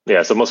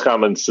 Yeah, so most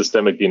common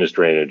systemic venous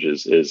drainage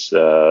is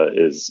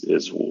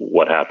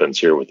what happens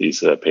here with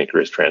these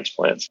pancreas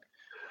transplants.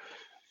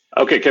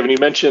 Okay, Kevin, you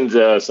mentioned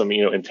some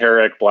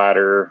enteric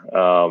bladder,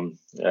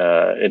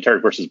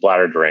 enteric versus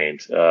bladder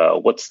drained.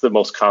 What's the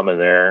most common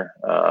there,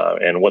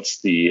 and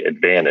what's the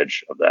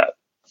advantage of that?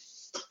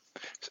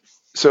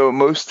 So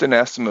most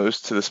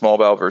anastomose to the small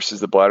bowel versus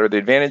the bladder. The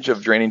advantage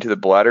of draining to the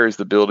bladder is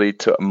the ability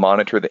to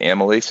monitor the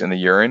amylase in the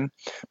urine,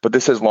 but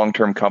this has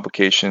long-term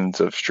complications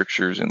of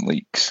strictures and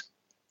leaks.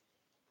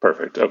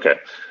 Perfect. Okay.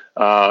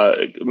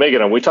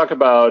 Megan, when we talk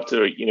about,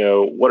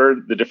 what are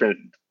the different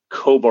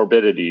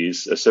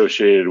comorbidities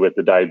associated with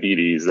the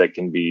diabetes that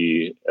can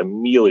be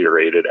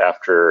ameliorated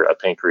after a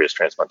pancreas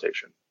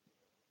transplantation?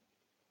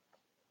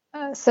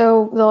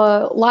 So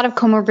a lot of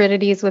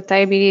comorbidities with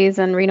diabetes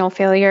and renal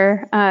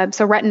failure.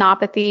 So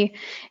retinopathy,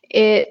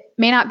 it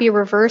may not be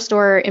reversed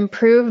or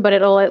improved, but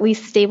it'll at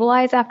least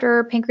stabilize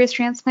after pancreas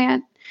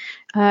transplant.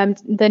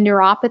 The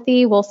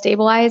neuropathy will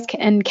stabilize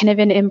and can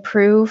even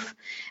improve.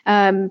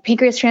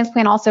 Pancreas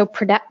transplant also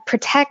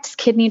protects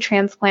kidney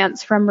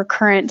transplants from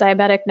recurrent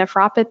diabetic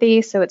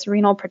nephropathy, so it's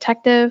renal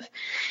protective.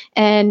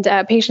 And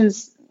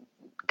patients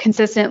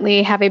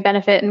consistently have a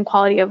benefit in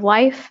quality of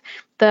life.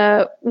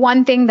 The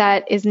one thing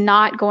that is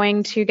not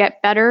going to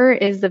get better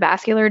is the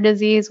vascular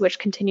disease, which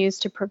continues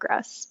to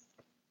progress.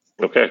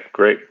 Okay,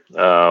 great.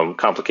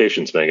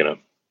 Complications, Megan.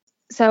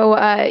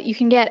 So you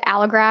can get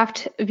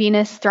allograft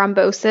venous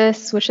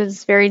thrombosis, which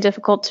is very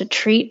difficult to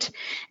treat,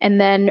 and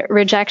then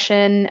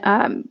rejection.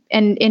 And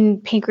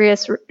in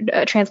pancreas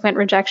transplant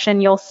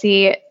rejection, you'll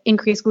see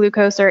increased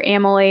glucose or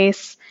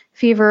amylase,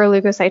 fever,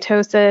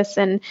 leukocytosis,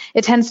 and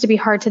it tends to be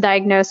hard to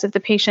diagnose if the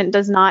patient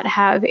does not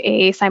have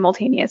a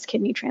simultaneous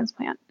kidney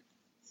transplant.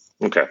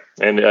 Okay.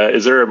 And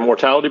is there a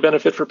mortality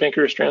benefit for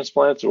pancreas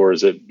transplants, or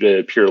is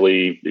it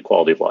purely the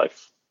quality of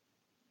life?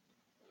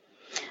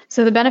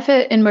 So the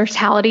benefit in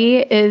mortality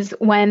is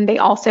when they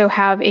also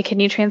have a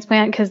kidney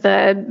transplant, because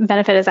the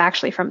benefit is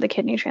actually from the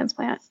kidney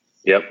transplant.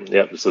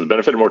 Yep. So the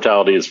benefit of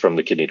mortality is from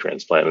the kidney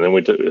transplant. And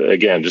then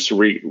again, just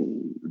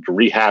to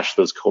rehash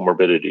those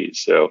comorbidities.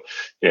 So,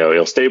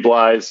 it'll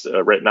stabilize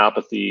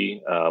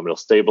retinopathy. It'll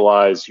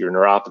stabilize your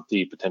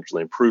neuropathy,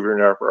 potentially improve your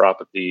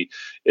neuropathy.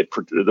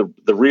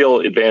 The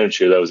real advantage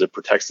here, though, is it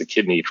protects the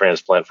kidney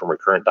transplant from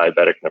recurrent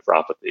diabetic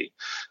nephropathy.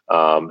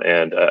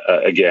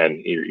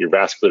 Again, your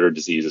vascular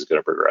disease is going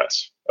to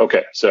progress.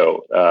 Okay,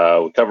 so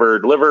we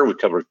covered liver, we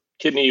covered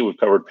kidney, we've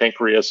covered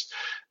pancreas.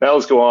 Now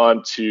let's go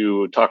on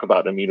to talk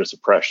about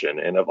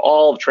immunosuppression. And of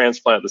all of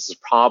transplant, this is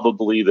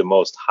probably the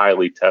most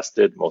highly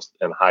tested, most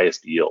and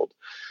highest yield.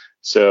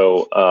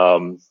 So,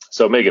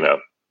 Megan,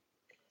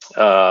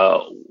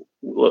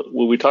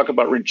 when we talk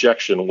about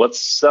rejection, what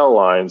cell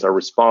lines are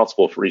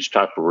responsible for each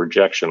type of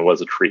rejection? What is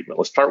the treatment?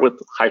 Let's start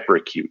with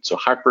hyperacute. So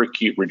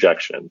hyperacute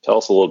rejection. Tell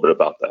us a little bit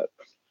about that.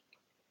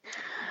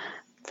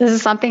 This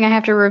is something I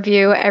have to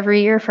review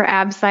every year for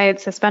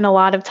ABSITEs. I spend a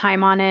lot of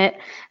time on it.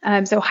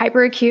 So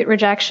hyperacute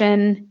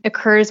rejection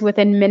occurs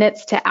within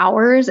minutes to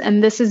hours,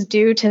 and this is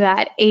due to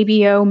that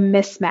ABO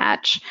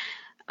mismatch.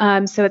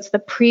 So it's the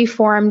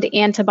preformed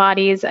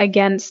antibodies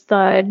against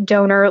the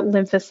donor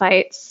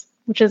lymphocytes,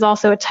 which is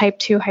also a type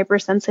 2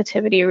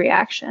 hypersensitivity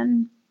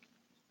reaction.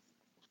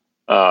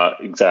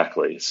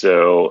 Exactly.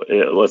 So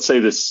let's say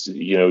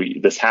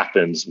this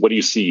happens. What do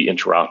you see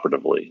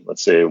intraoperatively?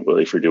 Let's say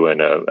if you're doing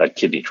a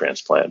kidney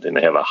transplant and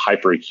they have a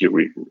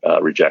hyperacute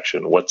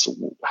rejection,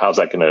 how's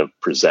that going to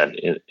present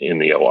in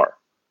the OR?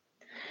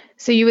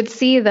 So you would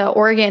see the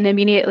organ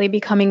immediately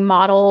becoming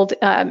mottled.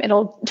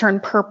 It'll turn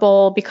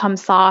purple, become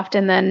soft,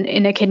 and then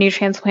in a kidney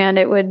transplant,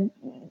 it would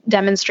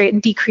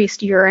demonstrate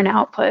decreased urine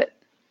output.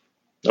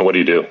 And what do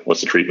you do?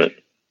 What's the treatment?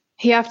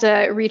 You have to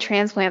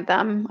retransplant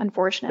them,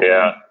 unfortunately.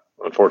 Yeah.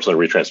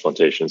 Unfortunately,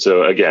 retransplantation.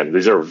 So again,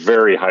 these are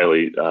very high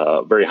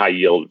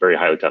yield, very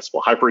highly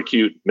testable.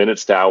 Hyperacute,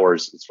 minutes to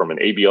hours. It's from an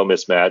ABO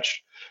mismatch.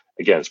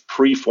 Again, it's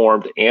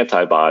preformed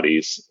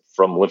antibodies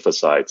from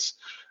lymphocytes,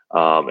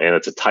 and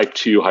it's a type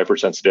 2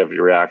 hypersensitivity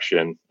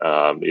reaction.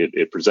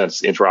 It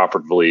presents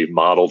intraoperatively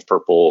mottled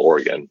purple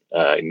organ.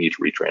 You need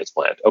to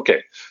retransplant.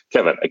 Okay,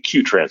 Kevin,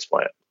 acute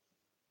transplant.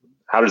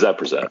 How does that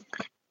present?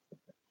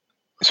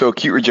 So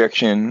acute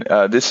rejection,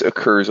 this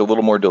occurs a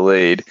little more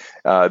delayed.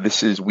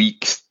 This is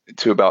weeks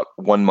to about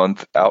 1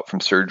 month out from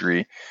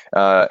surgery.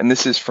 And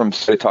this is from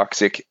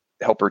cytotoxic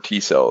helper T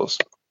cells.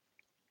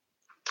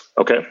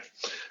 Okay.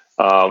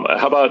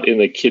 How about in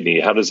the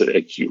kidney? How does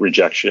acute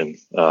rejection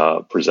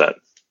present?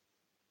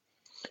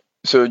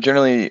 So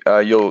generally,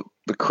 the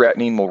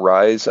creatinine will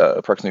rise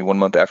approximately 1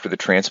 month after the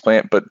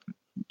transplant, but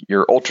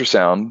your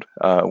ultrasound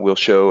will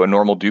show a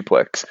normal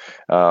duplex.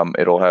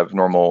 It'll have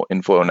normal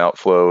inflow and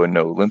outflow and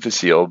no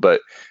lymphocyte,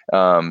 but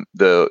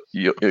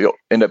you'll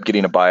end up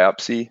getting a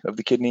biopsy of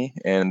the kidney,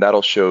 and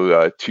that'll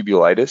show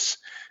tubulitis.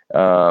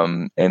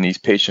 And these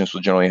patients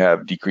will generally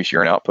have decreased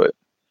urine output.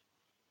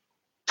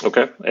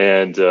 Okay,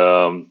 and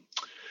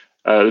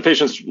the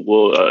patients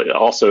will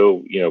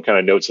also, kind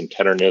of note some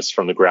tenderness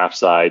from the graft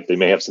side. They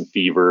may have some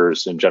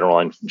fevers and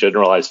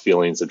generalized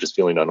feelings of just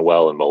feeling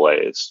unwell and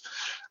malaise.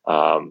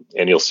 And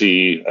you'll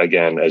see,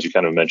 again, as you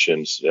kind of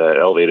mentioned,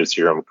 elevated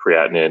serum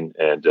creatinine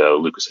and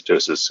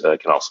leukocytosis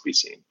can also be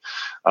seen.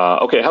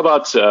 Okay, how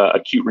about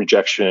acute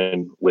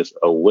rejection with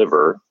a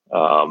liver?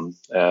 Tell me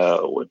a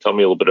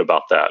little bit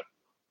about that.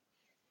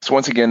 So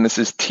once again, this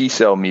is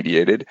T-cell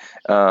mediated,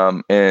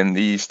 and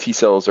these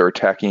T-cells are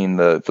attacking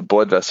the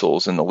blood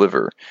vessels in the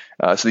liver.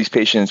 So these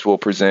patients will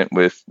present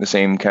with the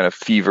same kind of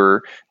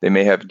fever. They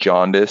may have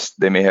jaundice.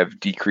 They may have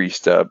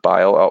decreased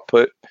bile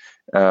output.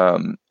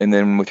 And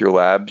then with your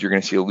labs, you're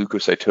going to see a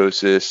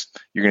leukocytosis.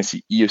 You're going to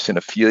see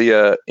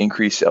eosinophilia,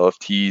 increased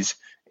LFTs,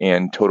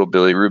 and total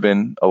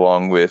bilirubin,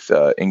 along with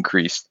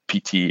increased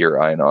PT or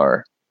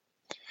INR.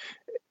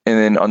 And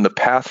then on the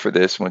path for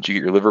this, once you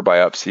get your liver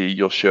biopsy,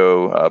 you'll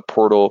show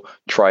portal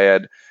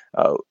triad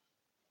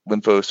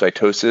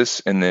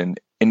lymphocytosis, and then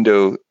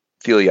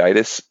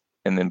endotheliitis,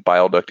 and then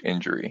bile duct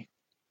injury.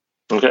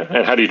 Okay,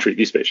 and how do you treat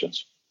these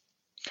patients?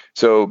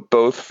 So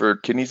both for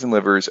kidneys and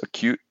livers,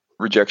 acute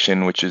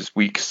rejection, which is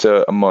weeks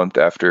to a month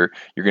after,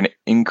 you're going to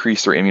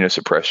increase their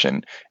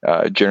immunosuppression,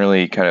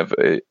 generally kind of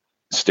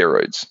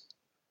steroids.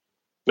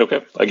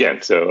 Okay,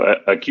 again, so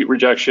acute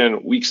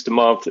rejection, weeks to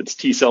month, it's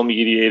T-cell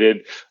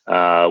mediated.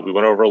 We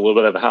went over a little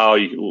bit of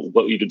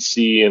what you could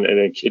see in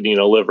a kidney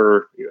and a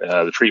liver.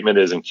 The treatment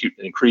is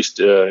increased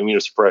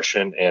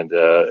immunosuppression and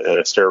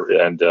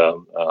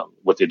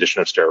with the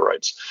addition of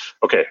steroids.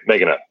 Okay,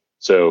 Meghana,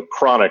 so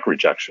chronic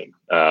rejection,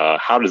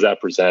 how does that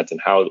present, and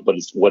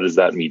what is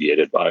that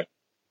mediated by?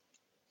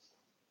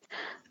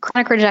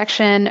 Chronic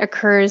rejection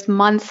occurs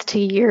months to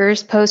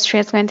years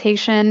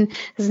post-transplantation.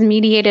 This is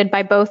mediated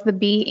by both the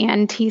B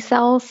and T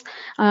cells,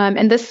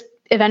 and this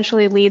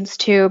eventually leads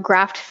to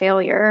graft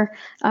failure.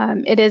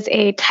 It is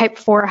a type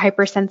 4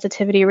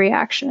 hypersensitivity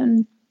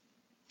reaction.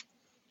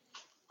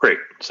 Great.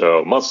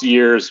 So months to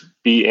years,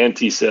 B and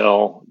T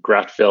cell,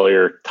 graft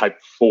failure, type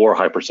 4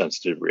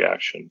 hypersensitive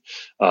reaction.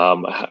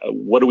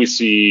 What do we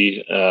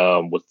see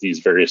with these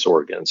various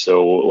organs?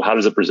 So how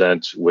does it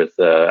present with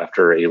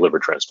after a liver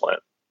transplant?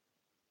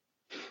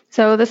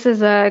 So this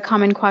is a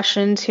common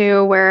question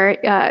too, where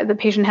the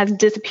patient has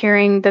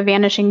disappearing, the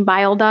vanishing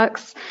bile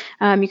ducts.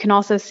 You can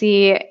also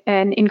see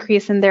an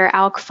increase in their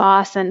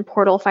alk-phos and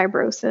portal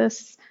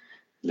fibrosis.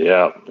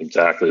 Yeah,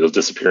 exactly. Those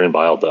disappearing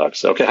bile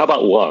ducts. Okay, how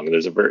about lung?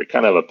 There's a very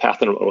kind of a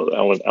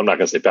I'm not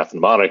going to say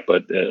pathognomonic,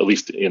 but at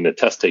least in the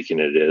test taking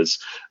it is.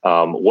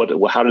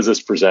 How does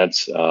this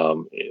present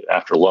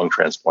after lung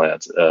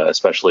transplant,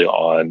 especially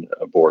on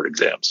board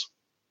exams?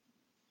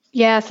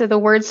 Yeah, so the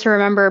words to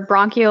remember: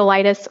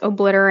 bronchiolitis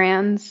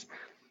obliterans.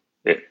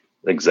 Yeah,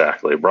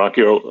 exactly.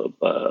 Bronchiolitis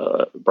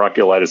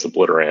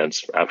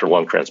obliterans after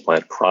lung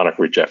transplant, chronic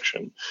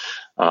rejection.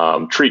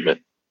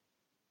 Treatment.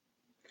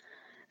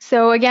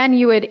 So again,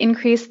 you would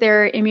increase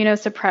their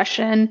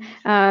immunosuppression,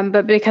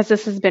 but because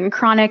this has been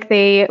chronic,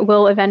 they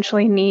will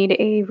eventually need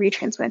a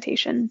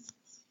retransplantation.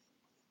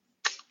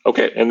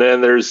 Okay, and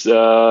then there's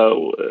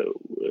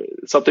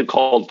something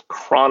called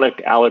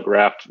chronic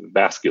allograft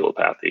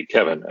vasculopathy.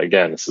 Kevin,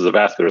 again, this is a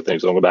vascular thing,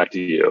 so I'll go back to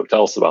you.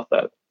 Tell us about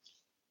that.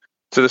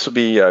 So this will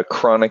be a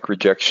chronic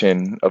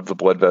rejection of the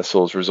blood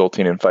vessels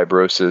resulting in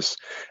fibrosis.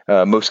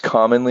 Most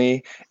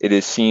commonly, it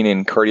is seen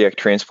in cardiac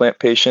transplant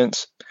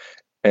patients,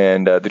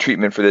 and the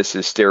treatment for this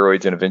is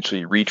steroids and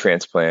eventually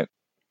retransplant.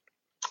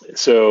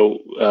 So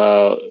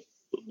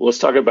let's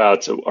talk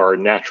about our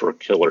natural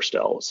killer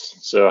cells.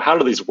 So how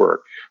do these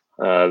work?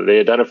 They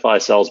identify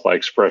cells by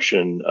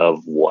expression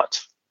of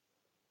what?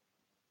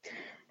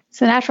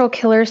 So natural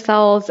killer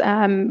cells,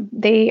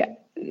 they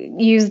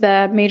use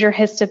the major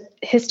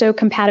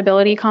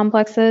histocompatibility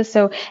complexes.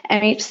 So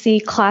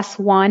MHC class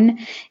 1,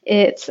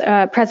 it's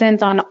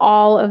present on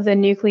all of the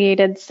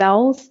nucleated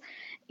cells,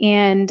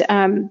 and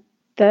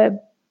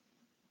the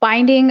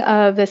binding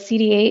of the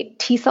CD8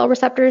 T cell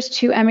receptors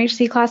to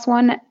MHC class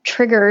 1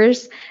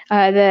 triggers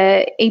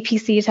the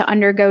APC to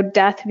undergo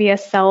death via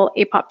cell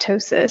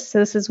apoptosis. So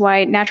this is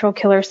why natural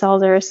killer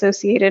cells are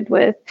associated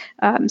with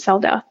cell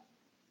death.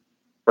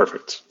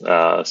 Perfect.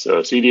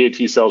 So CD8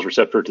 T cells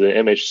receptor to the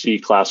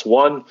MHC class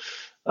 1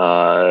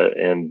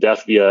 and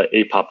death via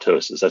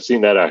apoptosis. I've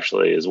seen that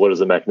actually. Is what is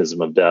the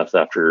mechanism of death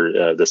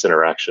after this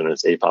interaction?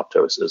 It's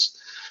apoptosis.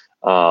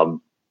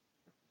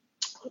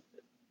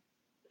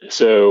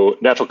 So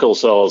natural killer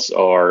cells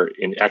are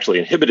actually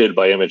inhibited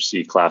by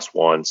MHC class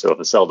 1. So if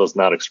a cell does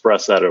not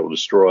express that, it'll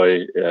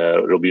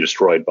be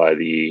destroyed by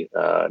the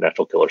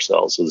natural killer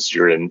cells. So this is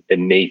your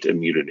innate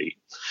immunity.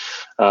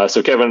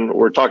 So Kevin,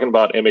 we're talking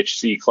about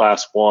MHC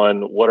class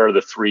 1. What are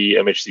the 3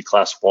 MHC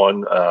class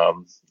 1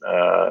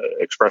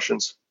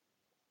 expressions?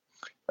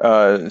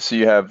 So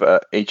you have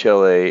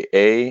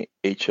HLA-A,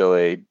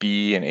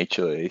 HLA-B, and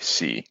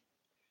HLA-C.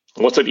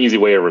 What's an easy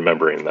way of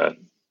remembering that?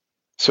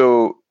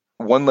 So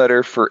 1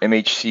 letter for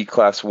MHC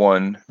class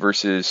 1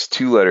 versus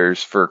 2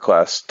 letters for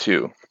class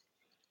 2.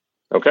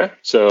 Okay,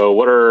 so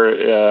what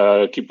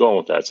are keep going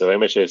with that. So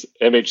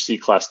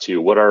MHC class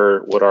 2. What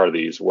are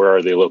these? Where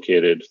are they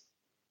located?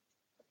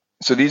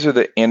 So these are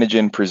the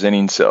antigen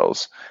presenting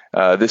cells.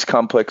 This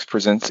complex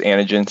presents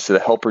antigens to the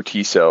helper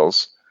T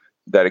cells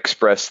that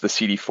express the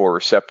CD4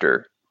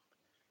 receptor.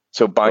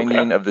 So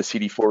binding of the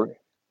CD4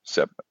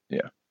 receptor,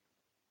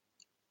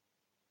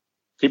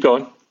 Keep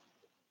going.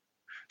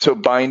 So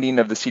binding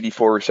of the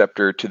CD4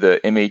 receptor to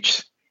the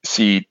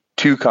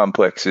MHC2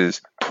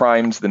 complexes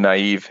primes the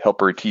naive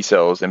helper T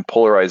cells and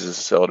polarizes the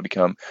cell to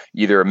become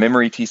either a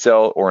memory T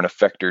cell or an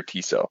effector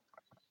T cell.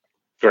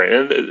 Great.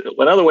 And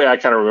another way I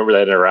kind of remember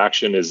that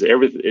interaction is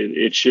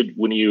it should,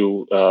 when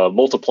you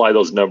multiply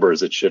those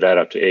numbers, it should add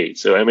up to 8.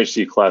 So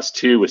MHC class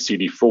 2 with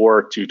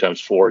CD4, 2 times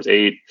 4 is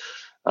 8.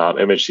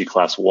 MHC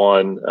class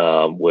 1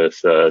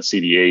 with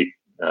CD8,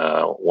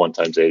 1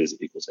 times 8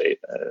 equals 8.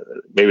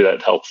 Maybe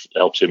that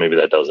helps you, maybe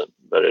that doesn't,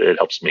 but it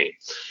helps me.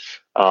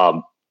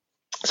 So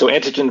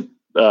antigen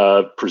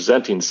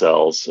presenting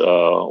cells,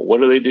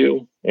 what do they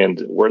do and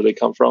where do they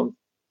come from?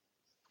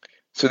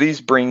 So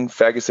these bring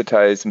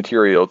phagocytized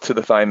material to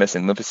the thymus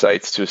and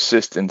lymphocytes to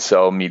assist in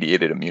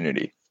cell-mediated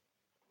immunity.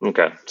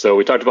 Okay, so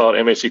we talked about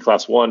MHC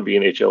class 1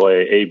 being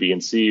HLA A, B,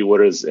 and C.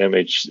 What is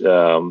MHC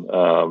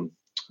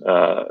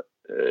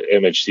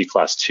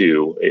class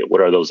 2? What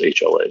are those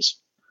HLAs?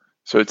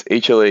 So it's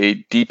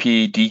HLA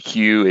DP,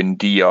 DQ, and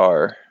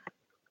DR.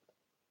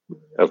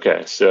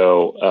 Okay,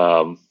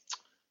 so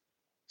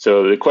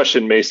the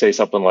question may say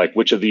something like,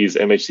 which of these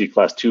MHC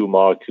class 2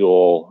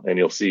 molecule, and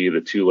you'll see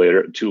the two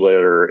letter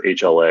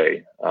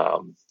HLA,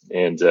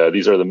 and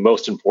these are the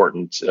most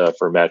important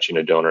for matching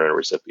a donor and a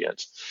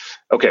recipient.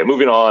 Okay,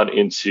 moving on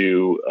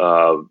into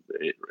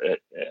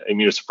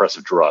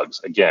immunosuppressive drugs.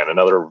 Again,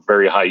 another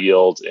very high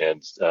yield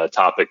and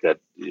topic that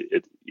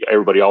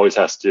everybody always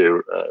has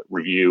to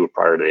review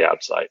prior to the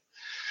ABSITE.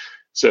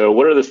 So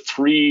what are the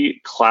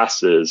 3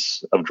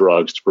 classes of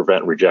drugs to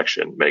prevent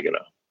rejection,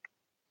 Meghana?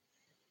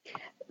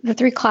 The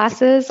 3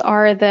 classes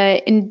are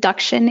the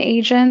induction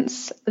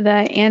agents, the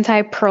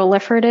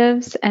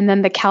anti-proliferatives, and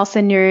then the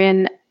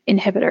calcineurin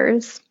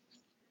inhibitors.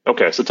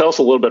 Okay, so tell us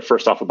a little bit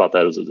first off about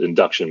that as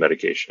induction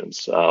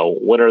medications.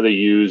 When are they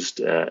used,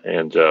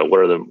 and what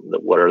are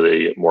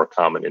the more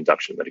common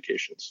induction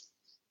medications?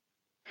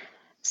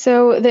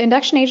 So the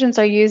induction agents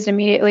are used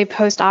immediately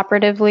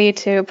post-operatively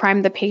to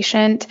prime the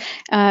patient.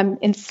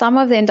 In some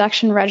of the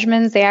induction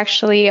regimens, they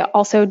actually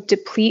also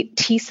deplete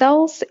T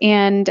cells,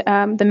 and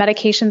the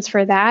medications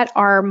for that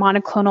are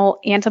monoclonal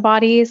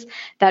antibodies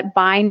that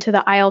bind to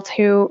the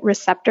IL-2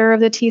 receptor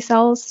of the T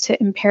cells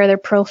to impair their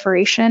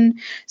proliferation.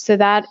 So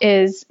that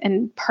is,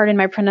 and pardon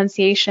my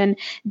pronunciation,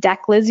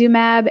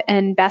 daclizumab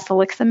and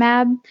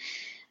basiliximab.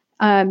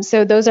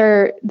 So those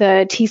are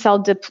the T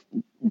cell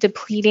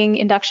depleting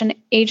induction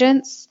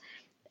agents.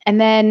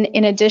 And then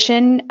in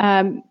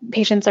addition,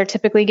 patients are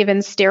typically given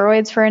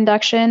steroids for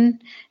induction.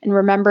 And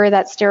remember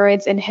that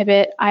steroids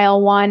inhibit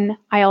IL-1,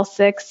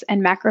 IL-6,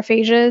 and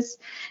macrophages.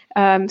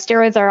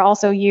 Steroids are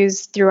also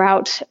used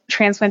throughout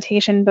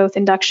transplantation, both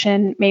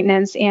induction,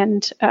 maintenance,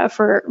 and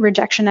for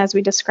rejection, as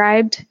we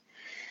described.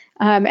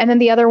 And then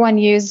the other one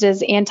used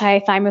is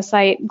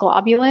anti-thymocyte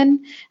globulin.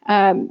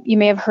 You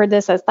may have heard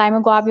this as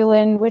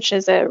thymoglobulin, which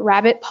is a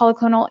rabbit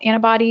polyclonal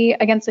antibody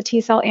against the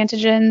T cell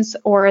antigens,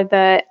 or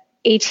the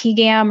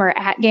ATGAM or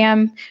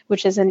ATGAM,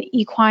 which is an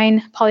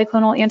equine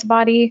polyclonal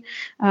antibody.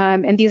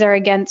 And these are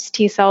against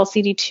T cell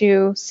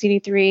CD2,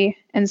 CD3,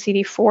 and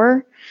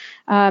CD4.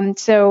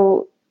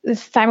 So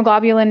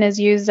thymoglobulin is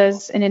used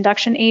as an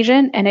induction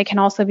agent, and it can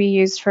also be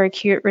used for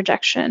acute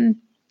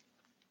rejection.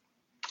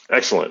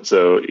 Excellent.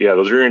 So yeah,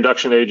 those are your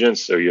induction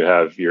agents. So you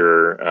have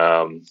your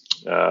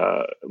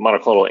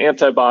monoclonal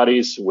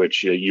antibodies,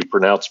 which you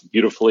pronounce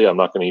beautifully. I'm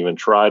not going to even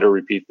try to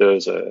repeat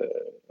those.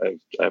 I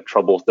have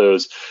trouble with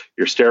those.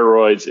 Your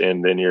steroids,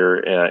 and then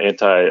your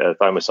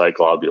anti-thymocyte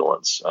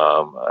globulins.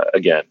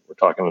 Again, we're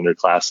talking under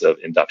class of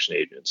induction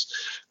agents.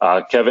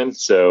 Kevin,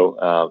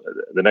 so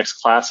the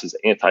next class is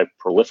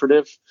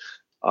anti-proliferative.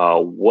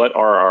 What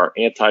are our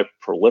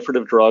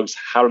anti-proliferative drugs?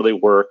 How do they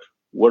work?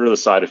 What are the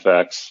side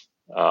effects?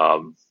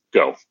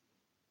 Go.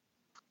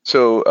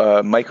 So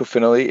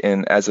mycophenolate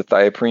and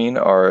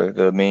azathioprine are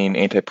the main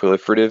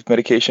anti-proliferative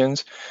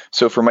medications.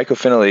 So for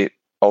mycophenolate,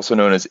 also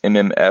known as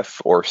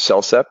MMF or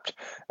Cellcept,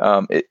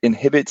 it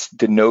inhibits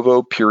de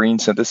novo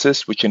purine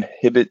synthesis, which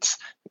inhibits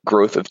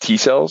growth of T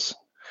cells.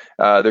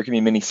 There can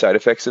be many side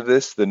effects of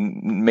this. The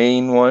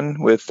main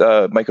one with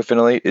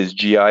mycophenolate is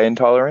GI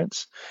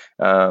intolerance.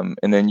 And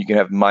then you can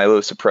have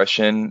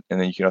myelosuppression,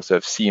 and then you can also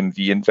have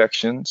CMV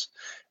infections.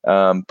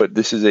 But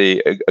this is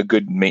a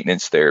good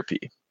maintenance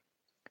therapy.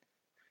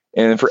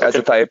 And for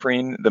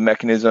azathioprine, the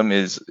mechanism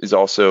is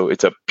also,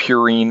 it's a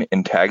purine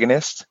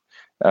antagonist,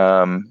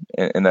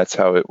 and that's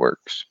how it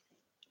works.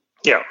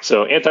 Yeah,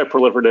 so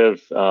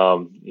anti-proliferative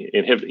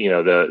inhibit,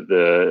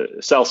 the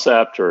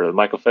CellCept or the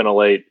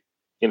mycophenolate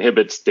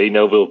inhibits de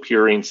novo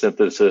purine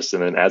synthesis,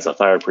 and then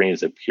azathioprine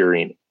is a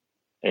purine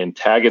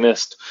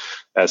antagonist.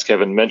 As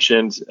Kevin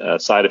mentioned,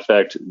 side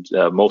effect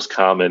most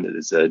common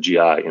is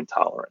GI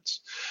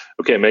intolerance.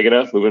 Okay,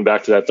 Meghana, moving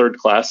back to that third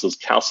class, those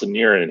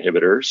calcineurin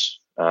inhibitors.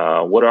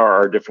 What are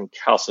our different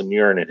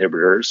calcineurin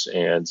inhibitors,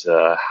 and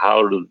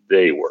how do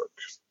they work?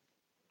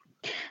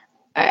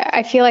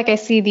 I feel like I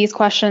see these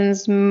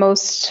questions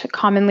most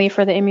commonly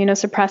for the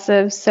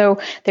immunosuppressives. So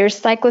there's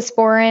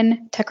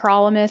cyclosporin,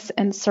 tacrolimus,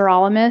 and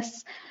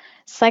sirolimus.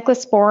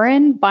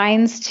 Cyclosporin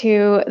binds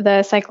to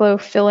the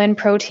cyclophilin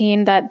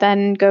protein that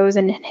then goes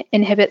and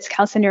inhibits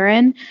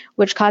calcineurin,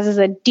 which causes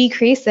a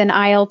decrease in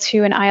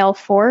IL-2 and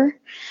IL-4.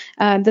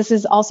 This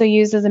is also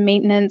used as a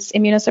maintenance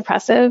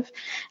immunosuppressive.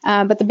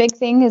 But the big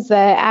thing is the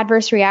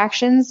adverse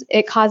reactions.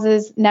 It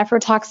causes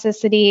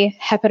nephrotoxicity,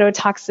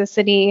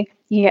 hepatotoxicity.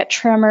 You get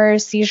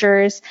tremors,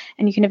 seizures,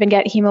 and you can even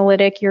get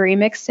hemolytic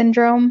uremic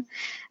syndrome.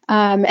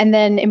 And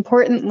then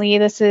importantly,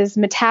 this is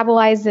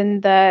metabolized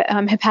in the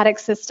hepatic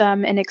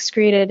system and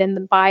excreted in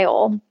the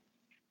bile.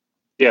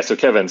 Yeah, so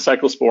Kevin,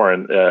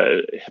 cyclosporin,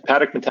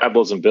 hepatic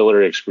metabolism,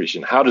 biliary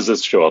excretion, how does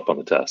this show up on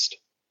the test?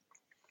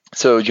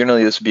 So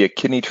generally, this would be a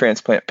kidney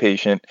transplant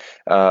patient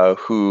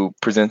who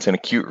presents an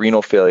acute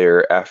renal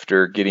failure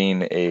after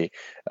getting a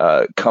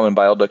common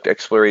bile duct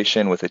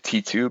exploration with a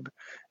T-tube.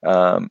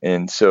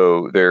 And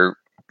so their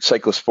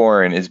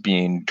cyclosporin is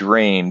being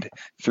drained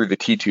through the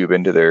T-tube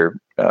into their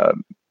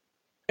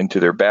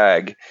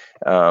bag,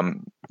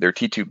 their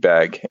T-tube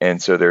bag, and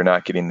so they're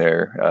not getting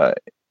their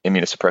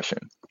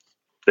immunosuppression.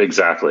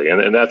 Exactly,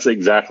 and that's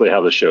exactly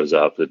how this shows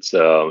up. It's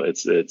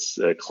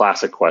a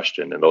classic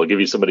question, and they'll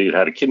give you somebody who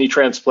had a kidney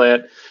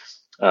transplant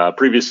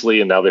previously,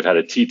 and now they've had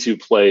a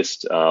T-tube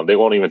placed. They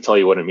won't even tell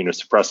you what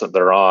immunosuppressant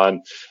they're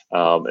on.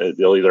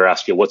 They'll either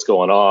ask you what's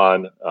going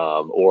on,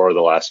 or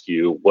they'll ask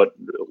you what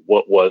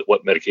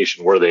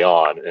medication were they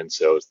on. And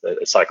so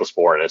it's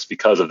cyclosporin. It's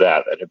because of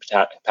that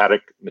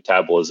hepatic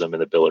metabolism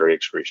and the biliary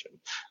excretion.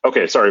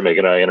 Okay, sorry,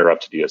 Megan, I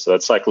interrupted you. So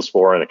that's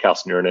cyclosporin, a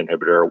calcineurin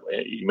inhibitor.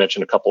 You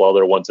mentioned a couple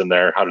other ones in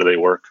there. How do they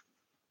work?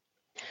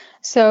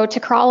 So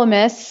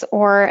tacrolimus,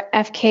 or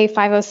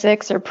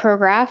FK506 or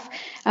Prograf,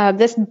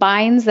 this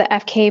binds the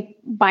FK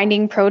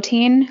binding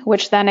protein,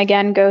 which then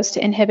again goes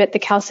to inhibit the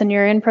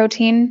calcineurin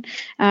protein,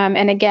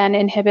 and again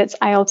inhibits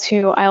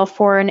IL-2,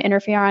 IL-4, and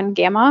interferon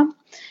gamma.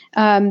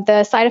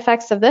 The side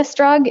effects of this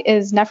drug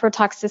is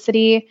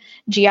nephrotoxicity,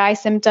 GI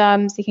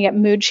symptoms. You can get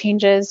mood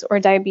changes or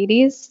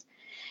diabetes.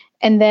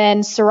 And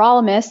then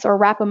sirolimus, or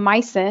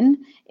rapamycin,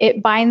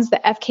 it binds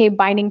the FK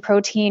binding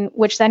protein,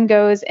 which then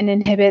goes and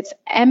inhibits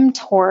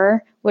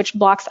mTOR, which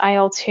blocks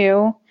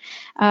IL-2.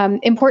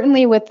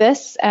 Importantly with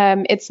this,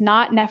 it's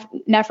not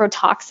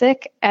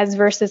nephrotoxic as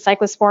versus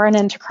cyclosporin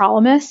and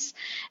tacrolimus,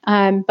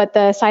 but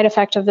the side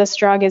effect of this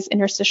drug is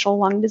interstitial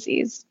lung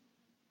disease.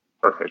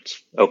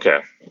 Perfect.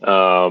 Okay.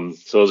 So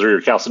those are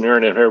your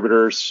calcineurin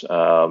inhibitors.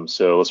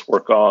 So let's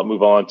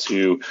move on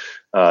to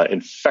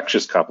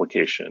infectious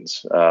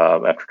complications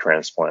after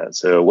transplant.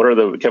 So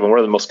Kevin, what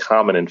are the most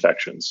common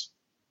infections?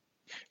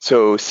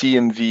 So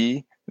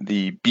CMV,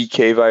 the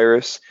BK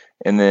virus,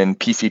 and then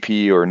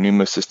PCP, or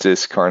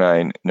pneumocystis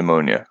carinii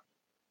pneumonia.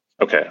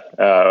 Okay.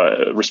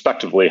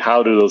 Respectively,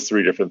 how do those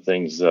three different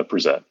things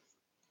present?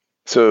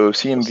 So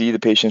CMV, the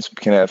patients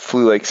can have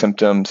flu-like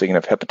symptoms. They can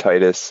have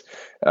hepatitis,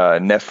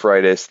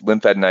 nephritis,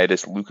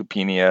 lymphadenitis,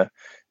 leukopenia,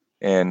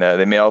 and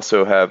they may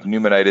also have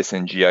pneumonitis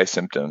and GI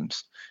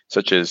symptoms,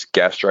 such as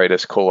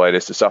gastritis,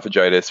 colitis,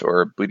 esophagitis,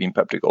 or bleeding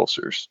peptic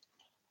ulcers.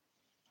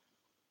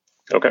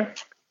 Okay.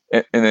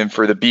 And then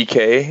for the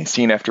BK,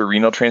 seen after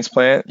renal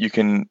transplant, they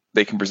can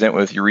present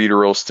with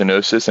ureteral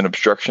stenosis and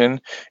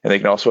obstruction, and they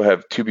can also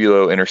have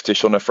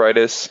tubulointerstitial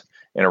nephritis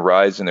and a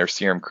rise in their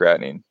serum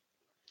creatinine.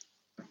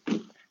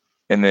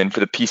 And then for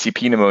the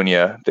PCP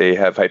pneumonia, they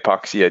have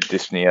hypoxia,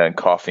 dyspnea, and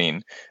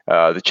coughing.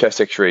 The chest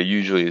X-ray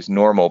usually is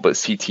normal,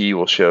 but CT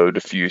will show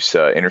diffuse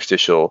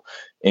interstitial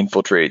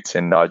infiltrates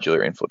and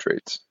nodular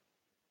infiltrates.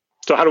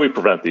 So how do we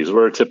prevent these?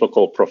 What are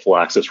typical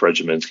prophylaxis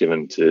regimens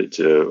given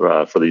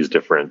for these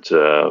different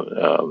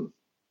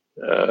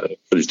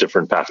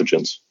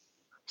pathogens?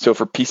 So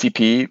for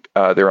PCP,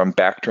 they're on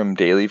Bactrim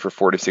daily for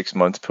 4 to 6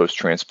 months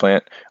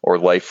post-transplant, or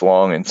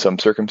lifelong in some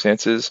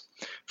circumstances.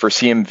 For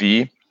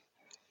CMV,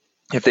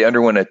 if they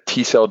underwent a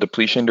T-cell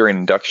depletion during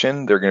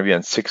induction, they're going to be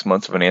on 6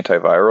 months of an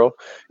antiviral.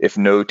 If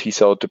no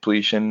T-cell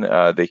depletion,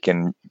 they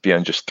can be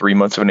on just 3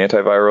 months of an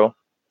antiviral.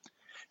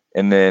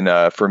 And then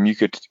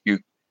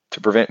to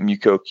prevent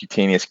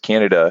mucocutaneous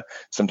candida,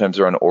 sometimes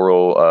they're on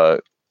oral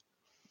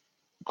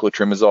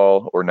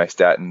clotrimazole or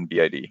nystatin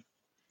BID.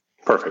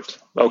 Perfect.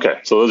 Okay,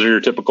 so those are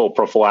your typical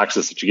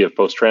prophylaxis that you give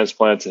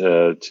post-transplant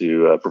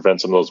to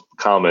prevent some of those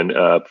common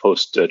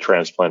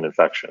post-transplant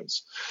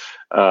infections.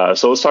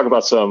 So let's talk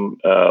about some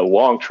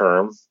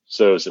long-term.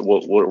 So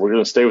we're going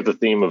to stay with the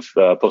theme of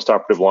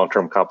post-operative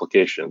long-term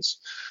complications.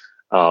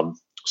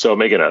 So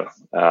Megan,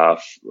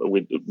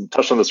 we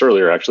touched on this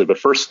earlier actually, but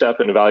first step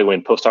in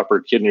evaluating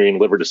post-operative kidney and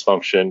liver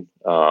dysfunction,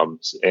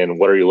 and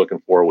what are you looking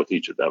for with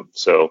each of them?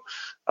 So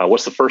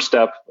what's the first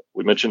step?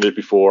 We mentioned it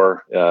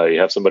before. You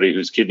have somebody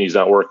whose kidney's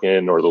not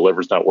working or the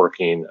liver's not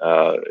working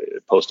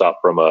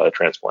post-op from a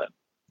transplant.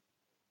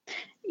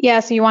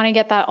 Yeah, so you want to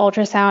get that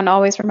ultrasound.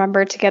 Always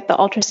remember to get the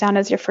ultrasound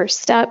as your first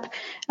step,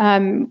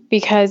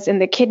 because in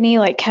the kidney,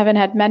 like Kevin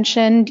had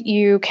mentioned,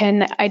 you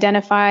can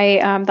identify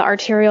the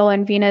arterial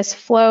and venous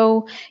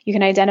flow. You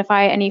can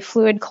identify any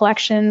fluid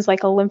collections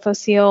like a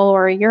lymphocyl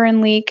or a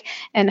urine leak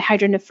and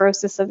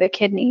hydronephrosis of the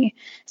kidney.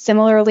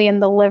 Similarly,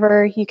 in the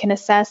liver, you can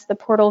assess the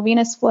portal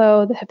venous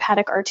flow, the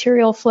hepatic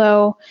arterial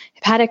flow,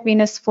 hepatic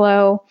venous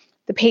flow,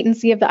 the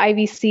patency of the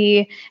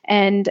IVC,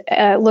 and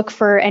look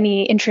for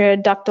any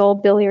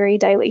intraductal biliary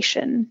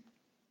dilation.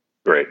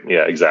 Great.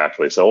 Yeah,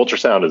 exactly. So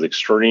ultrasound is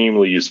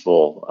extremely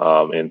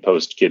useful in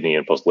post-kidney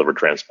and post-liver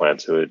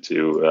transplant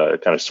to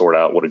kind of sort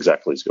out what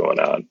exactly is going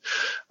on.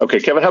 Okay,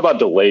 Kevin, how about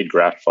delayed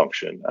graft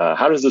function?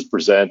 How does this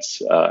present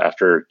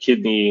after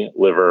kidney,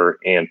 liver,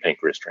 and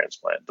pancreas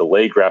transplant?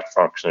 Delayed graft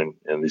function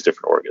in these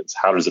different organs.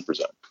 How does it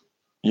present?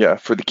 Yeah,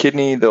 for the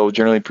kidney, they'll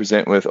generally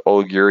present with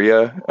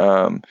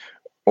oliguria,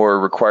 or a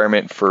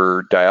requirement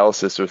for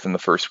dialysis within the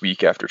first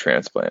week after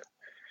transplant.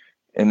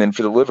 And then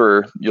for the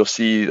liver, you'll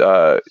see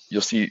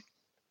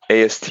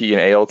AST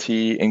and ALT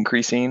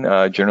increasing,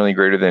 generally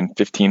greater than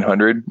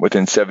 1,500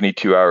 within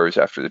 72 hours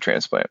after the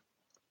transplant.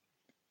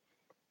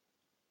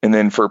 And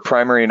then for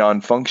primary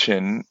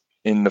non-function,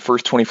 in the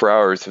first 24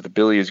 hours, if the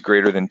bili is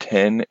greater than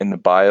 10 and the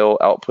bile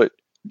output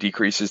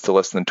decreases to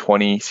less than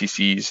 20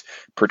 cc's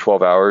per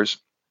 12 hours,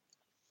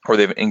 or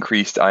they've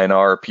increased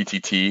INR or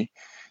PTT,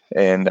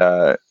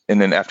 and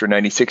then after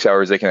 96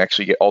 hours, they can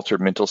actually get altered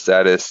mental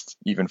status,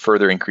 even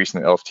further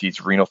increasing the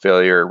LFT's renal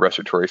failure,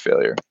 respiratory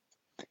failure.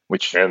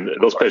 And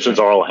those patients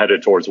are all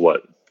headed towards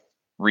what?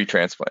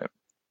 Retransplant.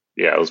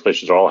 Yeah, those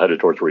patients are all headed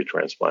towards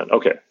retransplant.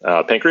 Okay.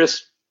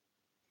 Pancreas?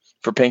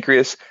 For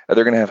pancreas,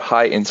 they're going to have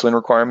high insulin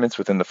requirements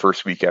within the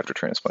first week after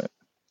transplant.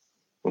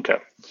 Okay.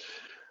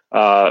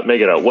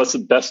 Megan, what's the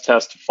best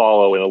test to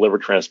follow in a liver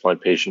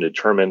transplant patient to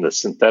determine the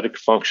synthetic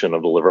function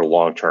of the liver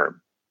long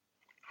term?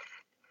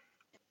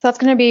 So that's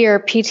going to be your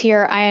PT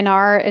or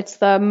INR. It's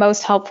the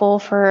most helpful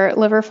for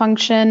liver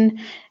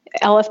function.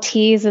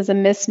 LFTs is a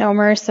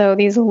misnomer. So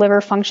these liver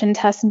function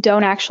tests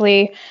don't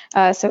actually,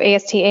 so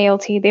AST,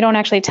 ALT, they don't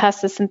actually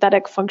test the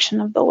synthetic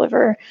function of the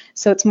liver.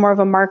 So it's more of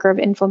a marker of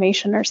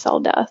inflammation or cell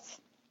death.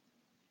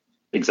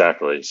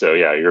 Exactly. So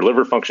yeah, your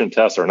liver function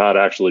tests are not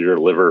actually your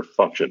liver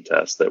function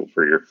tests. That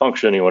for your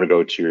function, you want to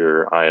go to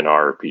your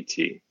INR or PT.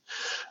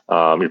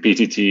 Your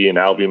PTT and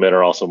albumin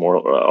are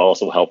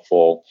also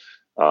helpful.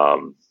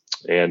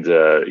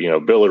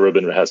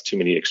 Bilirubin has too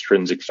many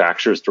extrinsic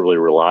factors to really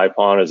rely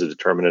upon as a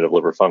determinant of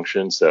liver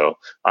function. So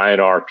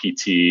INR,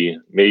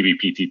 PT, maybe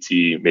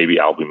PTT, maybe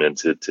albumin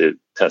to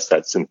test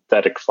that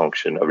synthetic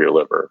function of your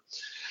liver.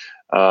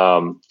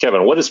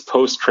 Kevin, what is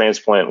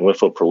post-transplant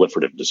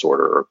lymphoproliferative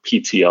disorder, or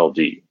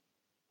PTLD?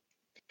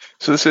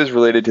 So this is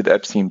related to the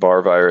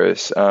Epstein-Barr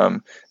virus.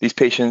 These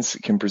patients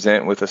can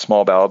present with a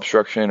small bowel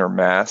obstruction or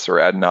mass or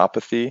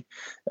adenopathy.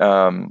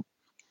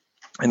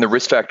 And the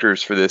risk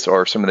factors for this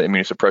are some of the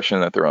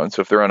immunosuppression that they're on.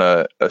 So if they're on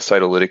a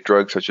cytolytic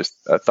drug, such as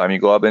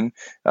thymoglobin,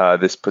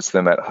 this puts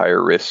them at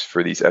higher risk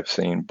for these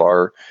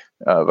Epstein-Barr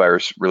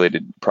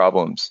virus-related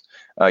problems.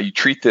 You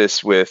treat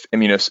this with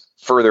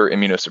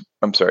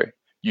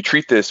You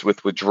treat this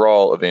with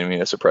withdrawal of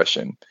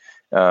immunosuppression,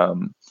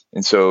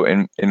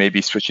 and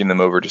maybe switching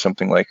them over to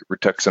something like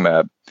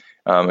rituximab,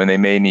 and they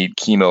may need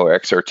chemo or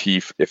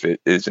XRT if it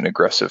is an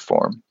aggressive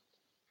form.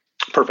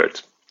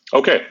 Perfect.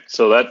 Okay,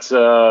 so that's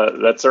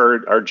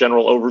our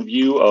general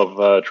overview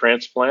of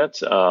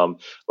transplant.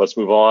 Let's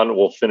move on.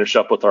 We'll finish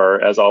up with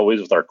as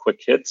always, with our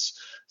quick hits.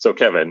 So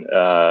Kevin,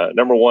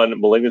 number one,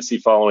 malignancy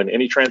following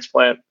any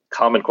transplant,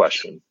 common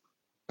question.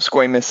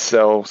 Squamous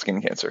cell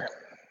skin cancer.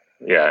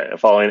 Yeah,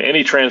 following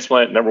any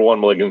transplant, number one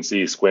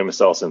malignancy, squamous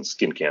cell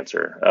skin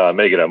cancer.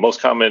 Megan,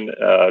 most common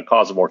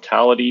cause of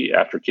mortality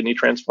after kidney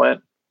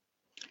transplant?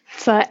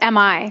 It's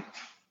MI.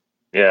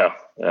 Yeah,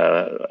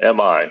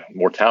 MI,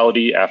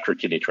 mortality after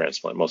kidney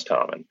transplant, most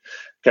common.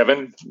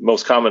 Kevin,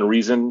 most common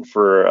reason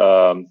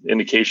for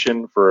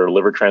indication for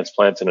liver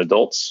transplants in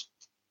adults?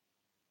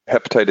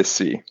 Hepatitis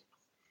C.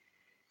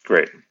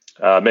 Great.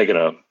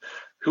 Megan,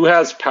 who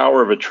has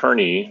power of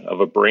attorney of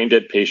a brain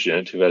dead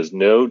patient who has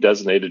no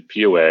designated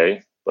POA,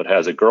 but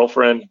has a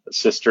girlfriend, a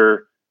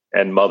sister,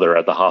 and mother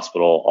at the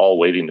hospital, all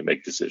waiting to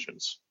make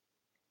decisions?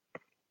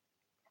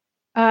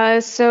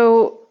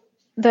 So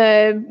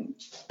the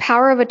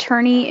power of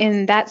attorney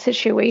in that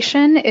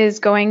situation is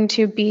going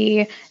to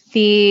be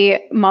the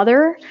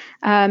mother.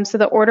 So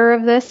the order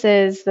of this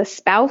is the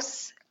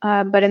spouse,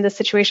 but in this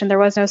situation, there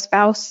was no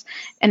spouse.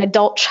 An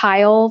adult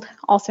child,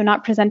 also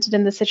not presented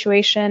in the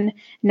situation.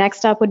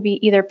 Next up would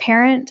be either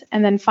parent,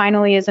 and then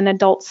finally is an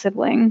adult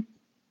sibling.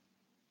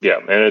 Yeah,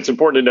 and it's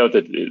important to note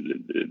that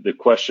the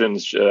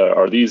questions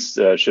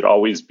should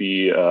always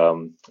be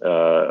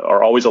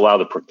or always allow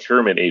the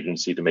procurement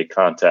agency to make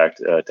contact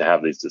to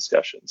have these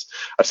discussions.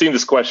 I've seen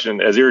this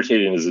question, as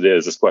irritating as it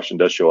is, this question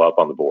does show up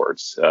on the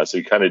boards, so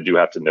you kind of do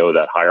have to know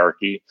that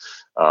hierarchy,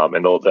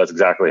 and that's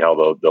exactly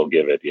how they'll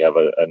give it. You have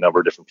a number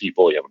of different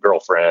people. You have a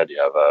girlfriend,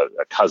 you have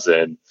a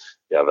cousin,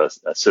 you have a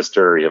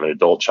sister, you have an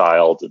adult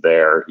child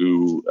there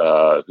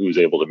who's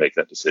able to make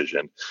that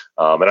decision.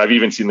 And I've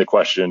even seen the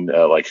question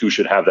like who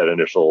should have that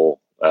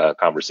initial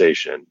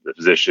conversation: the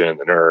physician,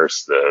 the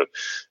nurse, the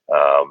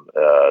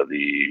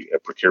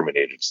procurement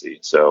agency.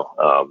 So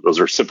those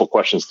are simple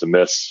questions to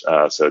miss.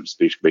 So just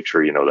make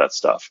sure you know that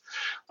stuff.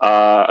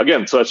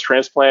 Again, so as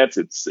transplants,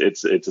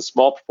 it's a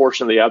small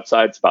proportion of the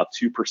outside. It's about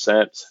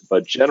 2%,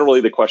 but generally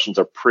the questions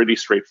are pretty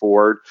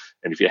straightforward.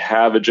 And if you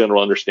have a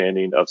general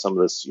understanding of some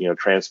of this,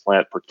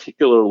 transplant,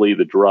 particularly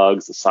the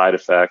drugs, the side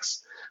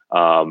effects,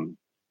 and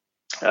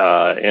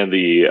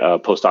the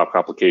post-op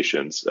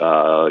complications,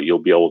 you'll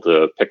be able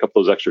to pick up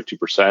those extra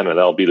 2%, and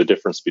that'll be the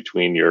difference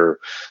between your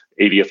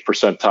 80th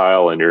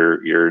percentile and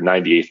your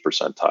 98th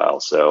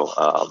percentile. So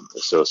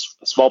a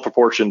small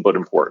proportion, but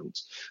important.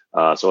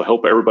 So I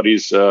hope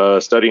everybody's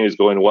studying is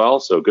going well.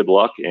 So good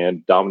luck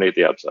and dominate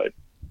the outside.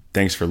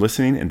 Thanks for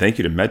listening, and thank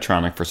you to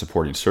Medtronic for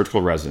supporting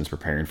surgical residents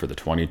preparing for the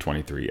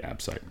 2023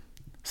 ABSITE.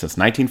 Since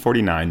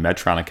 1949,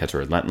 Medtronic has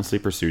relentlessly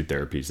pursued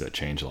therapies that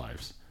change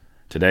lives.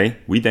 Today,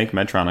 we thank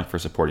Medtronic for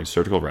supporting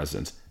surgical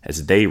residents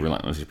as they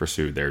relentlessly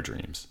pursue their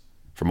dreams.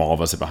 From all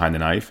of us at Behind the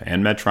Knife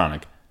and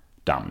Medtronic,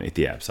 dominate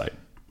the ABSITE.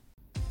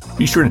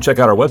 Be sure to check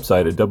out our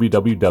website at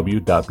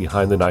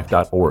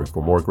www.behindtheknife.org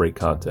for more great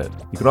content.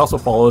 You can also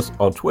follow us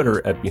on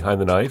Twitter at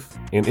Behind the Knife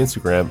and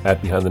Instagram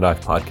at Behind the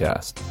Knife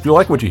Podcast. If you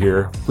like what you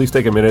hear, please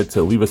take a minute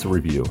to leave us a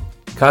review.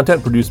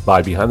 Content produced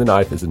by Behind the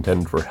Knife is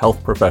intended for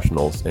health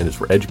professionals and is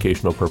for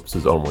educational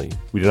purposes only.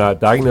 We do not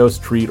diagnose,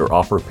 treat, or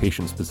offer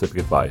patient-specific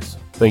advice.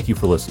 Thank you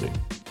for listening.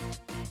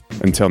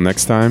 Until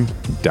next time,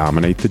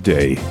 dominate the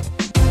day.